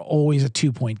games are always a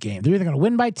 2-point game. They're either going to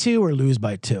win by 2 or lose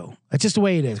by 2. That's just the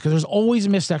way it is, because there's always a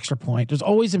missed extra point. There's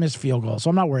always a missed field goal.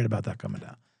 So I'm not worried about that coming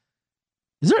down.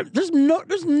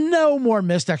 There's no more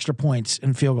missed extra points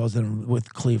in field goals than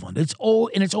with Cleveland. It's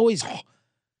always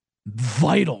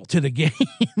vital to the game.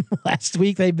 Last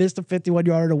week they missed a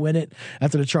 51-yarder to win it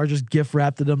after the Chargers gift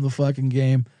wrapped them the fucking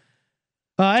game.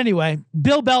 Anyway,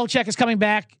 Bill Belichick is coming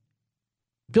back.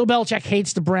 Bill Belichick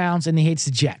hates the Browns and he hates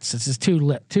the Jets. It's his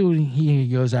two he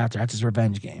goes after. That's his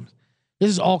revenge games. This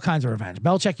is all kinds of revenge.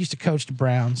 Belichick used to coach the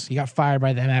Browns. He got fired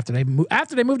by them after they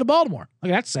moved to Baltimore.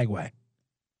 Look at that segue.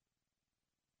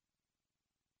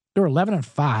 They were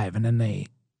 11-5, and then they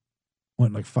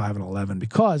went like 5-11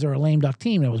 because they were a lame duck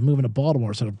team that was moving to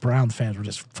Baltimore. So the Browns fans were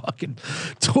just fucking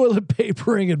toilet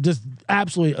papering and just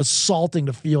absolutely assaulting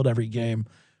the field every game.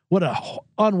 What a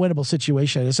unwinnable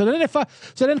situation it is. So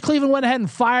then Cleveland went ahead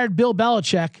and fired Bill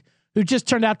Belichick, who just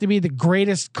turned out to be the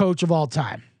greatest coach of all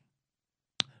time.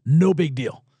 No big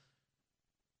deal.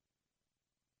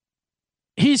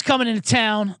 He's coming into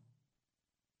town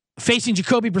facing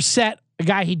Jacoby Brissett, a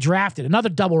guy he drafted. Another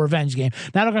double revenge game.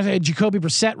 Now they're going to say Jacoby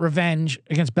Brissett revenge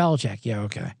against Belichick. Yeah,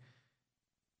 okay.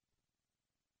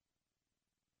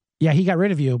 Yeah, he got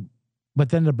rid of you, but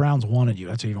then the Browns wanted you.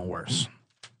 That's even worse.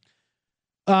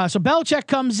 So Belichick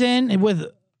comes in with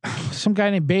some guy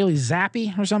named Bailey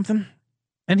Zappi or something,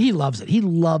 and he loves it.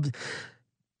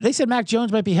 They said Mac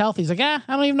Jones might be healthy. He's like, I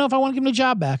don't even know if I want to give him the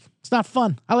job back. It's not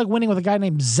fun. I like winning with a guy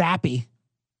named Zappi.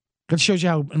 That shows you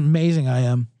how amazing I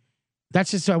am.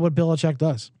 That's just what Belichick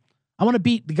does. I want to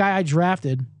beat the guy I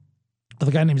drafted with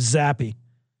a guy named Zappi.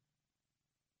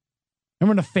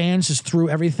 Remember when the fans just threw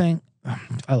everything?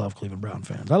 I love Cleveland Brown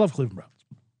fans. I love Cleveland Browns.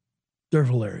 They're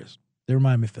hilarious. They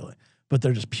remind me of Philly, but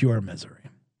they're just pure misery.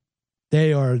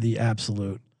 They are the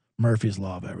absolute Murphy's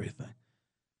Law of everything.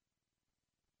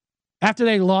 After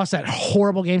they lost that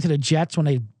horrible game to the Jets when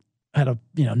they had a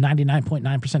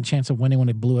 99.9% chance of winning when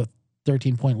they blew a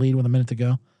 13-point lead with a minute to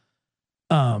go.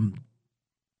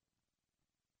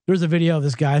 There's a video of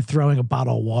this guy throwing a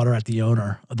bottle of water at the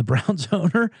owner, of the Browns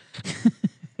owner.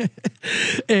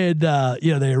 And,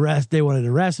 they wanted to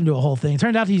arrest him, do a whole thing. It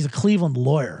turned out he's a Cleveland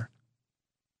lawyer.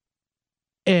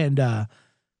 And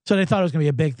so they thought it was going to be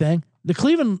a big thing.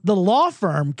 The law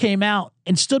firm came out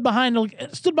and stood behind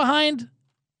the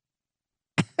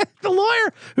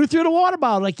lawyer who threw the water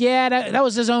bottle. Like, yeah, that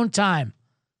was his own time.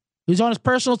 He was on his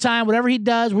personal time. Whatever he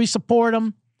does, we support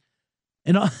him.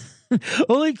 And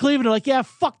only Cleveland are like, yeah,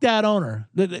 fuck that owner.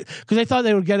 Because they thought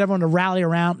they would get everyone to rally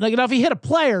around. Like, if he hit a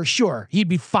player, sure, he'd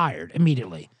be fired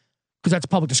immediately. Because that's a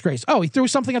public disgrace. Oh, he threw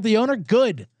something at the owner?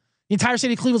 Good. The entire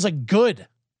city of Cleveland's like, good.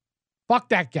 Fuck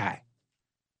that guy.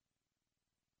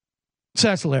 So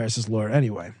that's hilarious, this lawyer.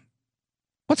 Anyway.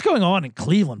 What's going on in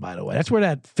Cleveland, by the way? That's where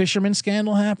that fisherman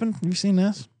scandal happened. Have you seen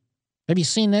this? Have you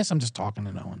seen this? I'm just talking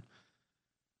to no one.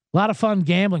 A lot of fun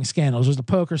gambling scandals. There's the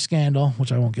poker scandal,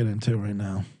 which I won't get into right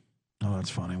now. Oh, that's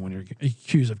funny when you're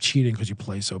accused of cheating because you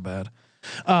play so bad.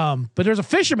 But there's a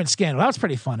fisherman scandal. That was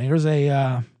pretty funny. There's was it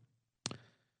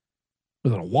a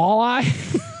walleye?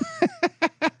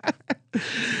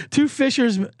 Two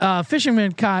fishing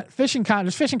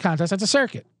contest at the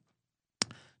circuit.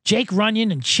 Jake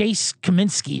Runyon and Chase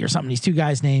Kaminsky or something. These two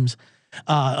guys' names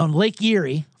on Lake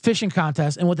Erie fishing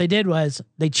contest. And what they did was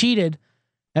they cheated.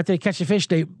 After they catch the fish,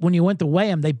 when you went to weigh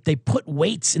them, they put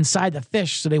weights inside the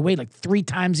fish, so they weighed like 3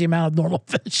 times the amount of normal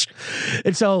fish,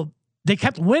 and so they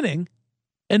kept winning.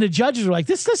 And the judges were like,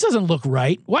 "This doesn't look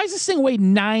right. Why does this thing weigh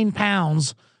 9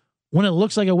 pounds when it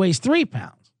looks like it weighs 3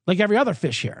 pounds, like every other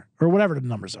fish here, or whatever the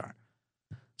numbers are?"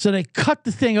 So they cut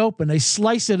the thing open, they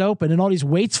slice it open, and all these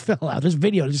weights fell out. There's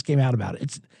video that just came out about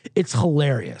it. It's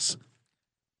hilarious.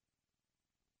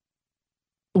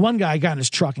 One guy got in his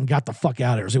truck and got the fuck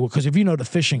out of there. Because if you know the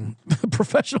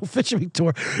professional fishing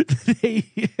tour,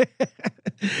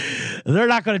 they're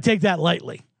not going to take that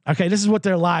lightly. Okay, this is what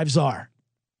their lives are.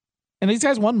 And these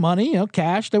guys won money,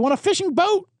 cash. They won a fishing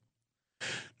boat.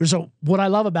 What I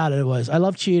love about it was I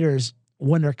love cheaters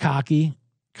when they're cocky,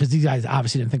 because these guys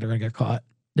obviously didn't think they're going to get caught.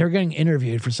 They're getting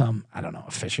interviewed for some, I don't know,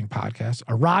 a fishing podcast,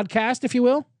 a rodcast, if you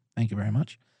will. Thank you very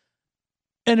much.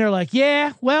 And they're like,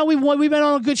 yeah, well, we've been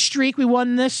on a good streak. We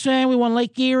won this thing. We won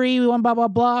Lake Erie. We won blah, blah,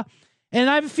 blah. And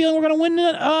I have a feeling we're going to win.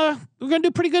 We're going to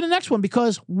do pretty good in the next one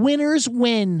because winners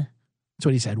win. That's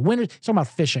what he said. Winners. He's talking about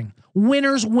fishing.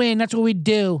 Winners win. That's what we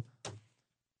do.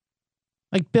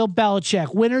 Like Bill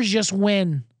Belichick. Winners just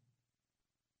win.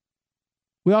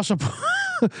 We also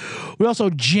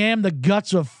jam the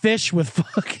guts of fish with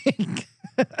fucking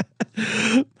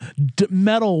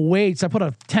metal weights. I put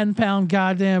a 10-pound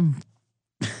goddamn...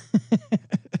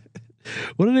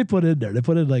 What did they put in there? They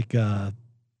put in like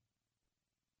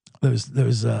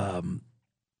those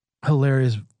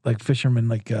hilarious like fishermen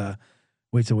like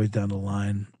weights a weight down the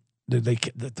line.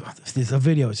 The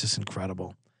video is just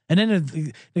incredible. And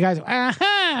then the guy's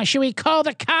like, should we call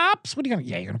the cops? What are you gonna?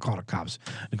 Yeah, you're gonna call the cops.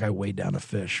 The guy weighed down a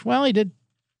fish. Well, he did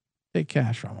take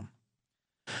cash from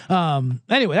him.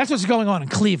 Anyway, that's what's going on in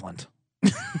Cleveland.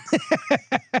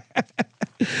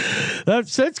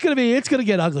 So it's gonna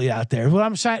get ugly out there. What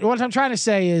I'm trying to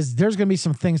say is there's gonna be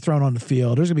some things thrown on the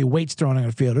field. There's gonna be weights thrown on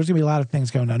the field. There's gonna be a lot of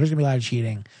things going on. There's gonna be a lot of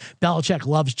cheating. Belichick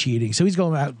loves cheating, so he's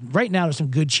going out right now. There's some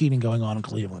good cheating going on in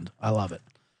Cleveland. I love it.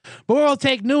 But we'll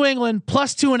take New England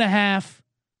plus 2.5.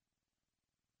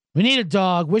 We need a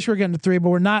dog. Wish we were getting to 3, but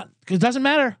we're not. Because it doesn't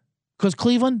matter. Because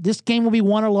Cleveland, this game will be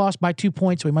won or lost by 2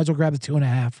 points. So we might as well grab the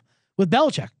 2.5 with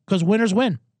Belichick. Because winners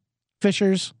win.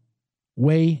 Fishers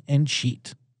weigh and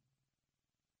cheat.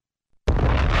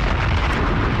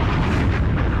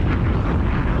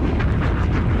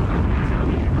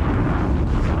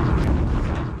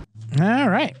 All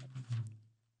right.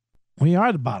 We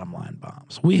are the bottom line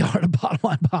bombs.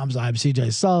 I'm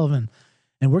CJ Sullivan.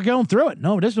 And we're going through it.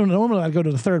 No, this one normally I'd go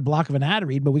to the third block of an ad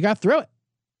read, but we got through it.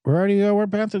 We're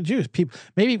back to the juice. People,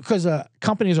 maybe because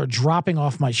companies are dropping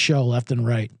off my show left and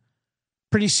right.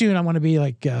 Pretty soon I'm going to be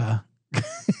like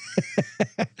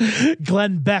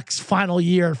Glenn Beck's final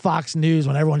year at Fox News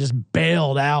when everyone just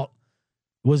bailed out.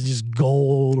 It was just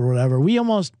gold or whatever.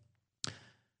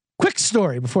 Quick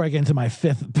story before I get into my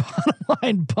fifth bottom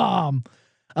line bomb.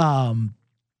 I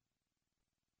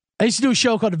used to do a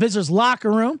show called The Visitor's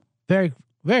Locker Room. Very,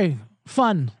 very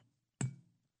fun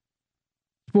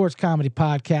sports comedy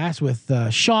podcast with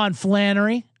Sean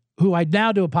Flannery, who I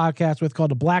now do a podcast with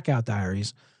called The Blackout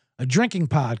Diaries, a drinking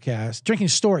podcast,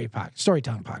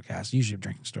 storytelling podcast. Usually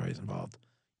drinking stories involved,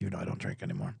 even though I don't drink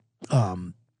anymore.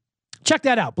 Check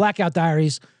that out, Blackout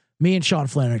Diaries, me and Sean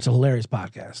Flannery. It's a hilarious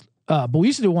podcast. But we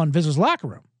used to do one Visitor's Locker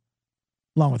Room,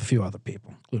 along with a few other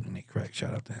people, including Nate Craig.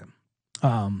 Shout out to him.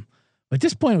 But at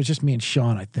this point, it was just me and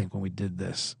Sean, I think, when we did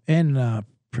this. And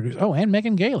produced. Oh, and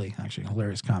Megan Gailey, actually,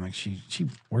 hilarious comic. She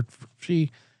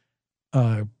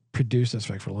produced this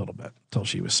for a little bit until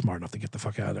she was smart enough to get the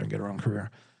fuck out of there and get her own career.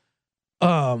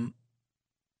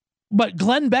 But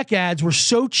Glenn Beck ads were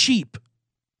so cheap.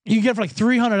 You could get it for like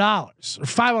 $300 or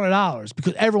 $500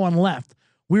 because everyone left.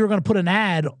 We were going to put an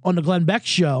ad on the Glenn Beck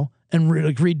show and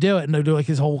redo it and do like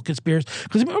his whole conspiracy.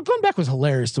 Because Glenn Beck was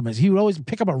hilarious to me. He would always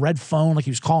pick up a red phone like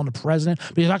he was calling the president,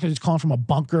 but he's not going to just calling from a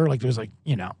bunker. Like there was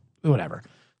whatever.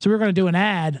 So we were going to do an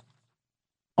ad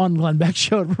on Glenn Beck's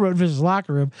show at Road Vicious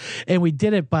Locker Room, and we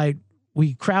did it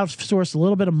we crowdsourced a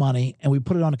little bit of money and we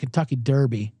put it on a Kentucky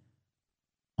Derby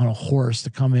on a horse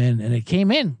to come in, and it came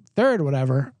in third or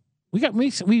whatever.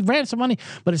 We ran some money,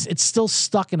 but it's still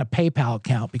stuck in a PayPal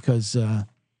account because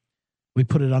we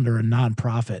put it under a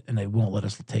nonprofit and they won't let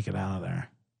us take it out of there,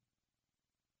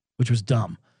 which was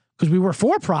dumb because we were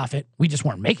for profit. We just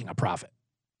weren't making a profit.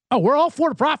 Oh, we're all for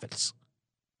the profits.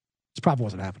 This profit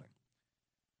wasn't happening.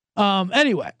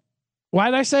 Anyway,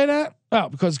 why did I say that? Oh,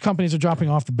 because companies are dropping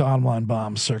off the bottom line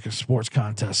bombs, circus sports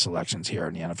contest selections here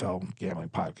in the NFL Gambling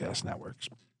Podcast Networks.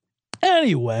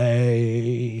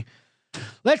 Anyway,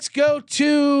 let's go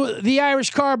to the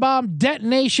Irish Car Bomb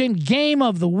Detonation Game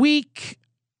of the Week.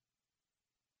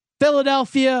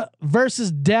 Philadelphia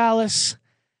versus Dallas.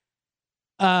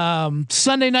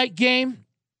 Sunday night game.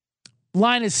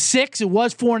 Line is 6. It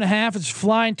was 4.5. It's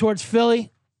flying towards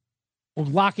Philly. We'll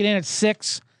lock it in at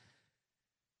 6.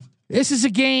 This is a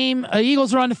game.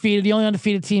 Eagles are undefeated, the only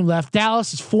undefeated team left.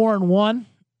 Dallas is 4-1,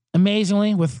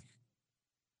 amazingly, with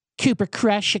Cooper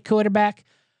Crush at quarterback.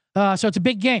 So it's a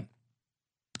big game.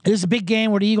 It is a big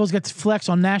game where the Eagles get to flex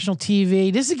on national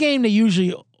TV. This is a game they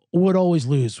usually would always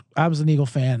lose. I was an Eagle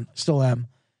fan, still am.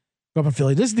 Grew up in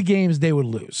Philly. This is the games they would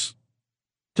lose.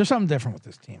 There's something different with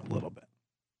this team a little bit.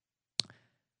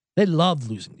 They love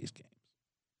losing these games.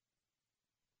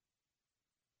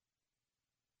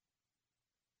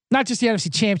 Not just the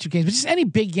NFC Championship games, but just any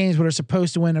big games where they're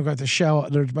supposed to win. They're about to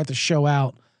show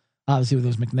out. Obviously, with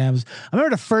those McNabs. I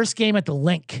remember the first game at the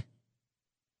Link,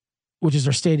 which is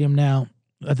their stadium now.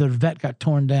 The Vet got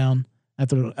torn down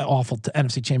after an awful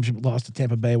NFC Championship loss to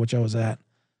Tampa Bay, which I was at.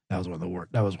 That was one of the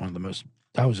worst. That was one of the most.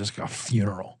 That was just like a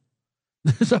funeral.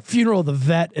 There's a funeral of the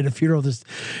Vet and a funeral of the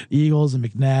Eagles and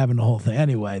McNabb and the whole thing.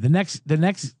 Anyway, the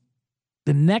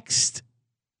next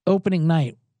opening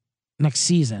night next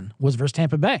season was versus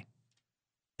Tampa Bay.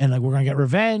 And like, we're going to get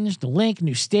revenge, the Link,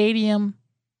 new stadium.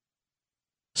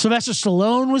 Sylvester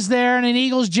Stallone was there in an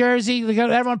Eagles jersey. They got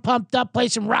everyone pumped up, play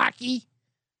some Rocky.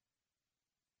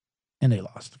 And they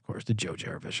lost, of course, to Joe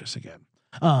Jaravicious again.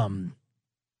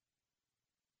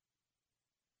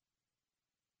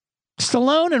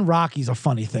 Stallone and Rocky's a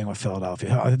funny thing with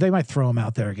Philadelphia. They might throw him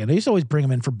out there again. They used to always bring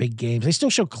him in for big games. They still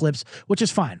show clips, which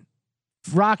is fine.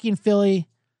 Rocky and Philly,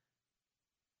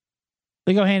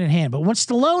 they go hand in hand. But when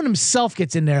Stallone himself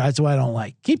gets in there, that's what I don't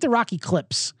like. Keep the Rocky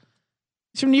clips.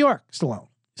 He's from New York, Stallone.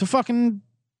 He's a fucking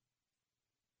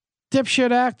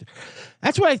dipshit actor.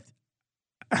 That's why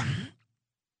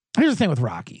here's the thing with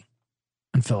Rocky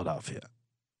in Philadelphia.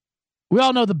 We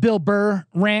all know the Bill Burr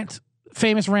rant,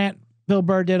 famous rant Bill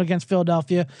Burr did against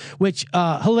Philadelphia, which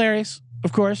hilarious,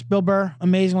 of course. Bill Burr,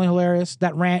 amazingly hilarious.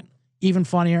 That rant, even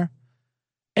funnier.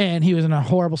 And he was in a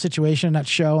horrible situation in that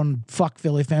show, and fuck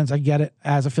Philly fans. I get it.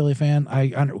 As a Philly fan,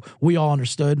 we all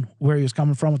understood where he was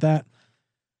coming from with that.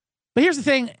 But here's the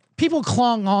thing: people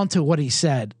clung on to what he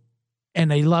said,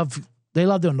 and they love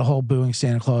doing the whole booing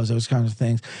Santa Claus, those kinds of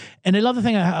things. And they love the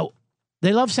thing of how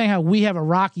they love saying how we have a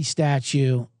Rocky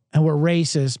statue and we're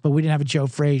racist, but we didn't have a Joe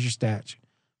Frazier statue.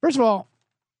 First of all,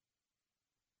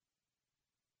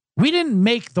 we didn't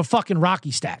make the fucking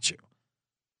Rocky statue.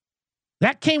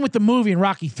 That came with the movie in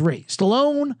Rocky 3.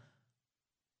 Stallone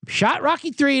shot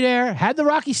Rocky 3 there, had the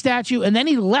Rocky statue, and then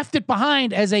he left it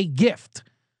behind as a gift.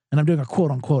 And I'm doing a quote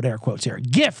unquote air quotes here.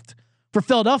 Gift for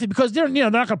Philadelphia because they're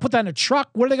not going to put that in a truck.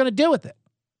 What are they going to do with it?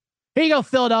 Here you go,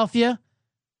 Philadelphia.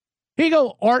 Here you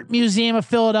go, Art Museum of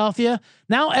Philadelphia.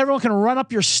 Now everyone can run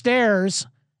up your stairs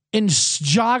and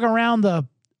jog around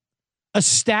a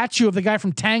statue of the guy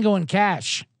from Tango and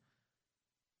Cash.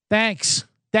 Thanks,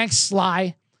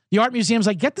 Sly. The Art Museum's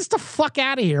like, get this the fuck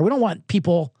out of here. We don't want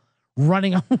people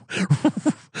running.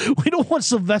 We don't want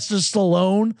Sylvester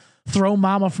Stallone throw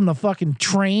mama from the fucking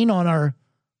train on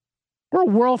we're a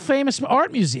world famous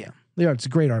art museum. It's a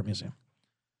great art museum.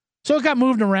 So it got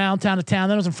moved around town to town.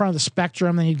 Then it was in front of the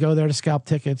Spectrum. Then you'd go there to scalp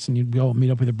tickets and you'd go meet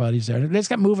up with your buddies there. They just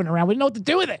got moving around. We didn't know what to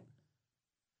do with it.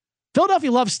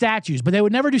 Philadelphia loves statues, but they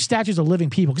would never do statues of living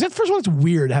people. Because first of all, it's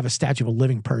weird to have a statue of a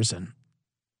living person.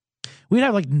 We'd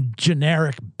have like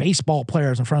generic baseball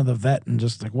players in front of the vet and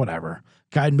just like whatever.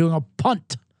 Guy doing a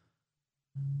punt.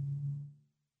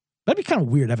 That'd be kind of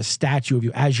weird to have a statue of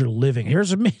you as you're living.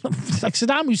 Here's like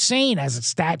Saddam Hussein has a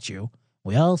statue.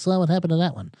 We all saw what happened to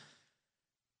that one.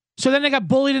 So then they got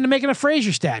bullied into making a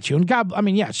Frazier statue. And God, I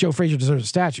mean, yeah, Joe Frazier deserves a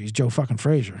statue. He's Joe fucking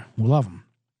Frazier. We love him.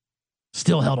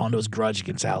 Still held on to his grudge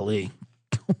against Ali.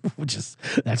 Which is,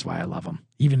 that's why I love him.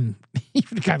 Even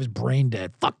the guy was brain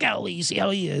dead. Fuck Ali, see how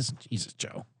he is. Jesus,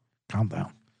 Joe. Calm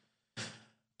down.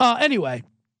 Anyway,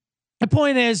 the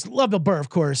point is, love Bill Burr, of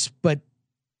course, but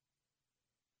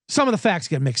some of the facts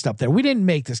get mixed up there. We didn't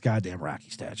make this goddamn Rocky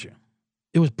statue.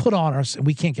 It was put on us, and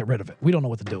we can't get rid of it. We don't know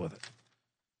what to do with it.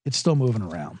 It's still moving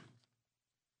around.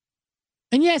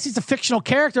 And yes, he's a fictional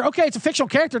character. Okay, it's a fictional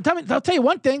character. I'll tell you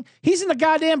one thing. He's in the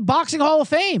goddamn Boxing Hall of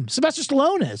Fame. Sylvester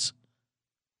Stallone is.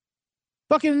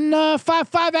 Fucking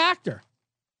 5'5" actor.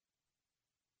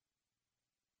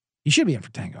 He should be in for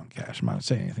Tango and Cash. I'm not going to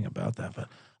say anything about that, but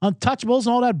Untouchables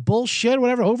and all that bullshit,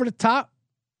 whatever, over the top.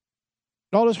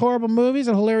 All those horrible movies,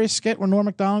 a hilarious skit where Norm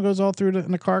Macdonald goes all through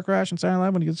in the car crash in Saturday Night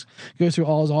Live when he goes through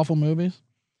all his awful movies.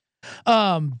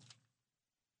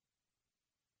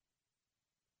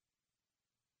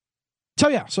 So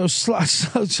yeah, so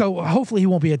hopefully he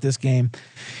won't be at this game.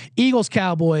 Eagles,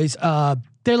 Cowboys.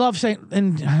 They love saying,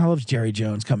 and I love Jerry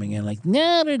Jones coming in like,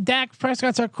 no, Dak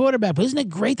Prescott's our quarterback. But isn't it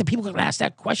great that people can ask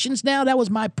that questions now? That was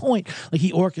my point. Like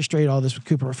he orchestrated all this with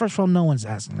Cooper. First of all, no one's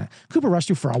asking that. Cooper rushed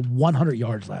through for 100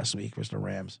 yards last week versus the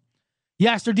Rams.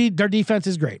 Yes, their defense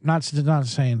is great. Not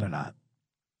saying they're not.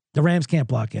 The Rams can't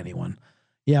block anyone.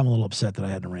 Yeah, I'm a little upset that I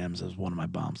had the Rams as one of my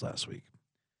bombs last week.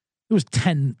 It was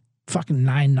 9-0 or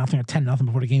 10-0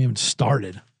 before the game even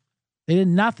started. They did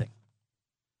nothing.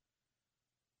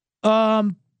 So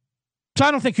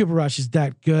I don't think Cooper Rush is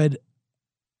that good.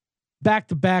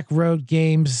 Back-to-back road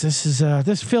games.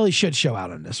 This Philly should show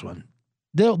out on this one.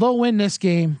 They'll win this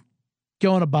game,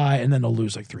 go on a bye, and then they'll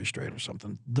lose like 3 straight or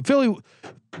something.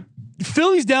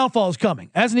 Philly's downfall is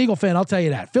coming. As an Eagle fan, I'll tell you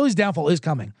that. Philly's downfall is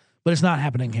coming, but it's not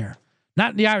happening here.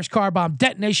 Not in the Irish Car Bomb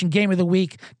Detonation Game of the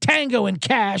Week. Tango and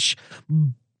Cash.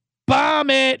 Bomb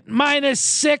it.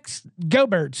 -6. Go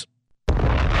Birds.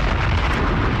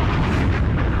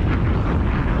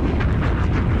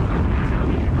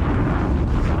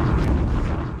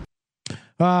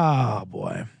 Oh,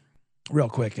 boy. Real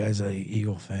quick, as a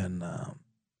Eagle fan,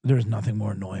 there's nothing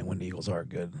more annoying when the Eagles are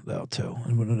good, though, too.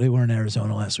 And when they were in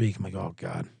Arizona last week, I'm like, oh,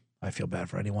 God, I feel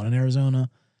bad for anyone in Arizona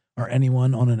or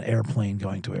anyone on an airplane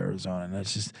going to Arizona. And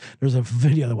that's just, there's a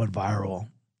video that went viral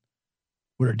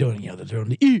where they're doing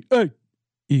the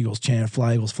Eagles chant,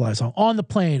 Fly Eagles Fly song on the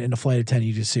plane. In the flight attendant,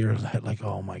 you just see her like,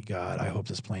 oh, my God, I hope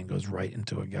this plane goes right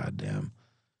into a goddamn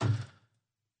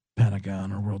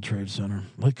Pentagon or World Trade Center.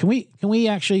 Like, can we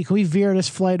veer this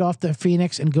flight off to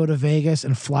Phoenix and go to Vegas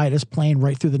and fly this plane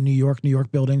right through the New York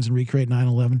buildings and recreate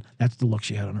 9/11? That's the look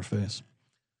she had on her face.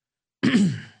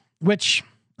 Which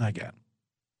I get.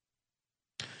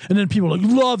 And then people are like,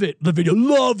 love it. The video,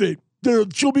 love it.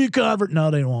 She'll be a convert. No,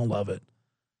 they won't love it.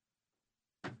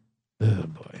 Oh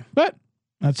boy. But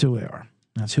that's who we are.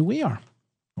 That's who we are.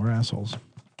 We're assholes.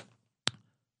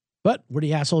 But we're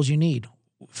the assholes you need.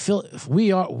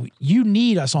 You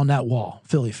need us on that wall,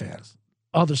 Philly fans,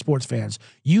 other sports fans.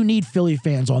 You need Philly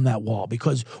fans on that wall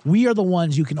because we are the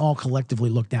ones you can all collectively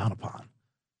look down upon.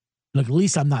 Look, at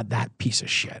least I'm not that piece of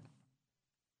shit.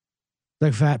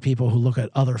 Like fat people who look at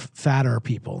other fatter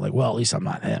people like, well, at least I'm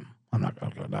not him. I'm not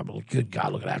going to go down, but good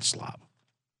God, look at that slob.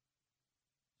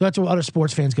 That's what other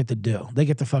sports fans get to do. They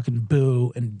get to fucking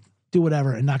boo and do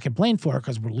whatever and not complain for it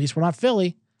because at least we're not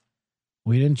Philly.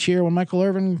 We didn't cheer when Michael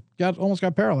Irvin almost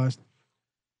got paralyzed.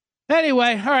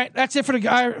 Anyway, all right, that's it for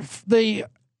the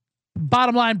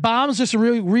bottom line bombs. Just a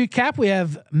recap. We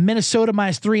have Minnesota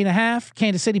 -3.5,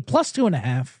 Kansas City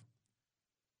 +2.5,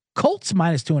 Colts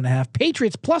 -2.5,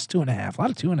 Patriots +2.5. A lot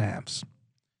of 2.5s.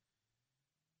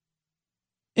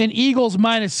 And Eagles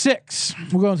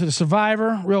 -6. We're going to the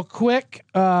Survivor real quick.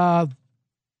 I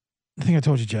think I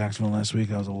told you Jacksonville last week.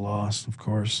 That was a loss, of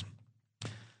course.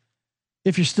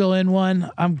 If you're still in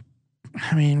one,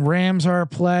 Rams are a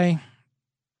play.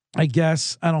 I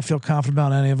guess I don't feel confident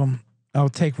about any of them. I'll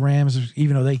take Rams,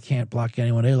 even though they can't block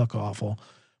anyone. They look awful,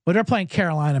 but they're playing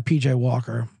Carolina. PJ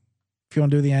Walker. If you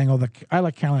want to do the angle, I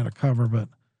like Carolina to cover, but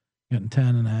getting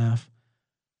 10.5.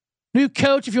 New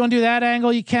coach. If you want to do that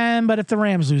angle, you can. But if the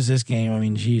Rams lose this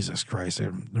game, Jesus Christ, they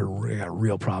got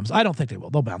real problems. I don't think they will.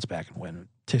 They'll bounce back and win.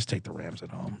 Just take the Rams at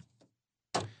home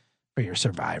for your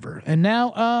Survivor. And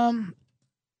now,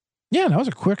 yeah, that was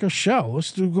a quicker show.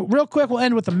 Let's do real quick. We'll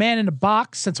end with the man in the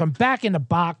box since I'm back in the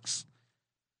box.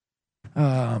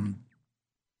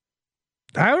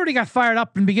 I already got fired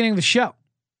up in the beginning of the show.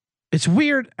 It's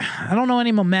weird. I don't know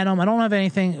any momentum. I don't have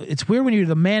anything. It's weird when you're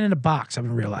the man in the box, I've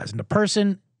been realizing. The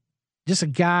person, just a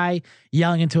guy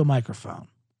yelling into a microphone.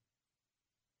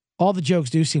 All the jokes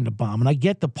do seem to bomb, and I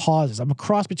get the pauses. I'm a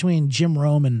cross between Jim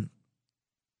Rome and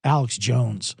Alex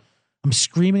Jones. I'm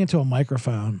screaming into a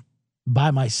microphone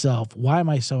by myself. Why am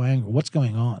I so angry? What's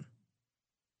going on?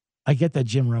 I get that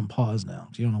Jim Rome pause now.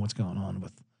 You don't know what's going on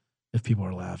with if people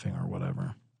are laughing or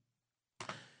whatever.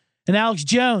 And Alex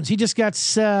Jones, he just got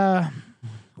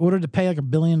ordered to pay like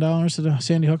 $1 billion to the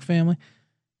Sandy Hook family.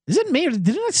 Is it me? Or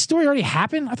didn't that story already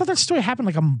happen? I thought that story happened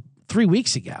like 3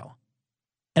 weeks ago.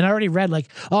 And I already read like,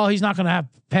 oh, he's not going to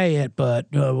have to pay it,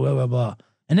 but blah, blah, blah.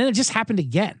 And then it just happened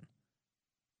again.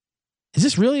 Is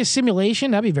this really a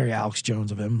simulation? That'd be very Alex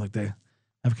Jones of him. Like they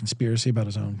have a conspiracy about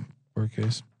his own court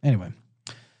case. Anyway.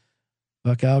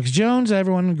 Fuck Alex Jones.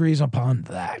 Everyone agrees upon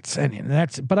that.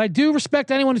 And but I do respect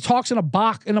anyone who talks in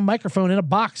a microphone, in a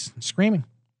box, screaming.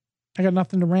 I got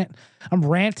nothing to rant. I'm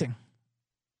ranting.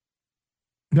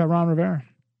 You got Ron Rivera.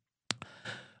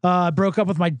 I broke up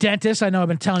with my dentist. I know I've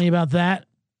been telling you about that.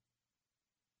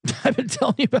 I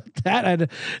had an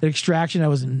extraction. I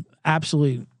was in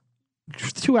absolutely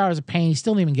 2 hours of pain. He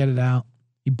still didn't even get it out.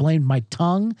 He blamed my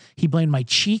tongue. He blamed my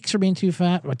cheeks for being too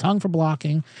fat, my tongue for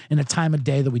blocking, and the time of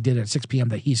day that we did at 6 p.m.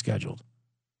 that he scheduled.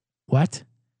 What?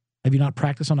 Have you not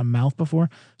practiced on a mouth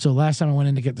before? So last time I went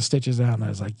in to get the stitches out, and I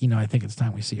was like, I think it's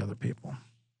time we see other people.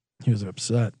 He was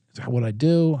upset. He's like, what'd I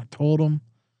do? I told him,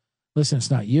 listen,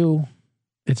 it's not you.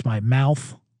 It's my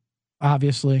mouth,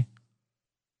 obviously.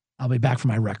 I'll be back for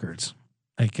my records,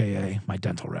 a.k.a. my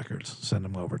dental records. Send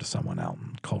them over to someone out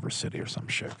in Culver City or some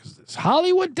shit because this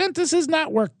Hollywood dentist is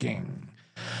not working.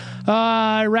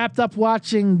 I wrapped up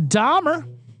watching Dahmer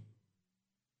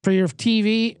for your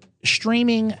TV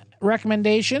streaming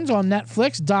recommendations on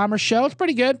Netflix. Dahmer show. It's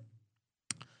pretty good.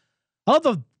 I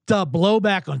love the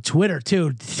blowback on Twitter,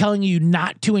 too, telling you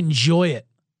not to enjoy it.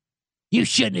 You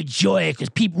shouldn't enjoy it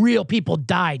because real people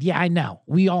died. Yeah, I know.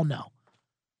 We all know.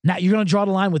 Now, you're going to draw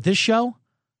the line with this show?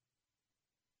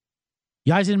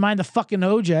 You guys didn't mind the fucking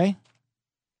OJ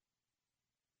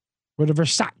or the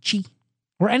Versace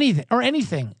or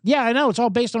anything. Yeah, I know. It's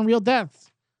all based on real deaths.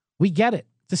 We get it.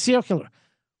 It's a serial killer.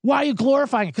 Why are you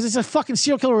glorifying it? Because it's a fucking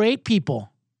serial killer who ate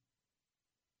people.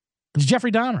 It's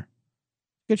Jeffrey Dahmer.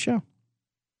 Good show.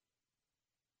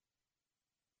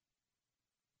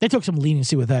 They took some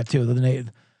leniency with that too.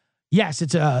 Yes,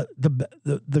 it's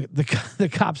the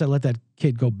cops that let that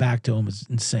kid go back to him is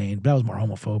insane. But that was more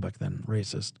homophobic than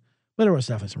racist. But there was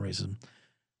definitely some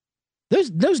racism.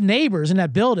 Those neighbors in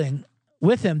that building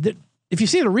with him. If you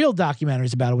see the real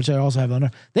documentaries about it, which I also have on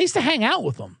there, they used to hang out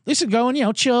with him. They used to go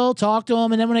and chill, talk to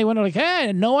him, and then when they went, they're like, "Hey, I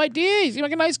had no idea. He seemed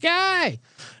like a nice guy."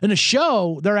 In the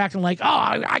show, they're acting like,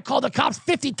 "Oh, I called the cops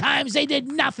 50 times. They did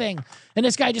nothing, and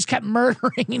this guy just kept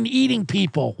murdering and eating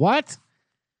people." What?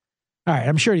 All right,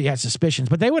 I'm sure he had suspicions,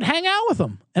 but they would hang out with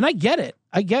him, and I get it.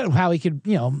 I get how he could.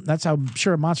 That's how I'm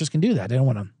sure monsters can do that. They don't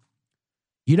want to.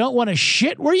 You don't want to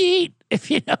shit where you eat,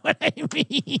 if you know what I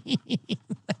mean.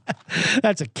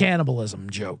 That's a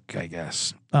cannibalism joke, I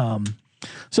guess.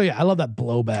 So yeah, I love that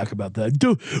blowback about that.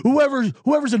 Dude,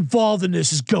 whoever's involved in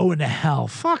this is going to hell.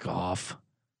 Fuck off.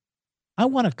 I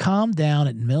want to calm down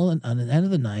on the end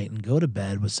of the night and go to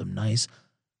bed with some nice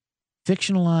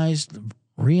fictionalized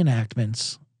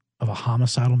reenactments of a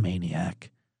homicidal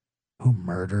maniac who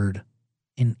murdered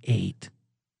and ate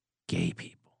gay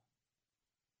people.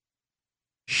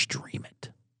 Stream it.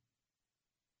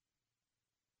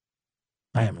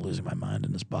 I am losing my mind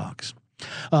in this box.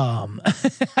 I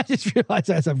just realized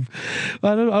I don't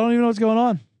even know what's going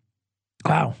on.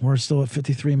 Wow, we're still at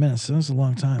 53 minutes. So that's a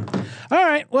long time. All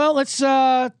right, well let's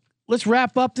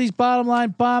wrap up these bottom line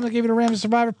bombs. I gave you the Rams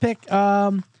Survivor pick.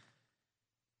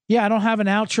 Yeah, I don't have an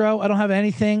outro. I don't have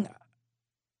anything.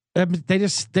 They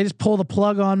just pull the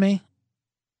plug on me,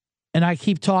 and I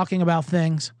keep talking about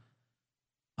things.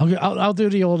 I'll do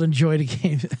the old enjoy the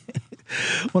game.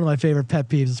 One of my favorite pet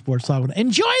peeves in sports talk.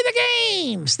 Enjoy the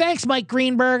games. Thanks, Mike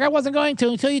Greenberg. I wasn't going to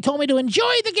until you told me to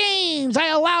enjoy the games. I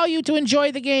allow you to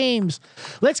enjoy the games.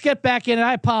 Let's get back in it.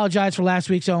 I apologize for last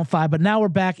week's 0-5, but now we're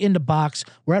back in the box.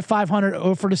 We're at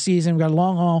 500 for the season. We got a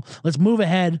long haul. Let's move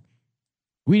ahead.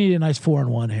 We need a nice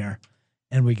 4-1 here,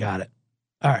 and we got it.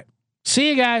 All right. See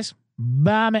you guys.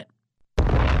 Bomb it.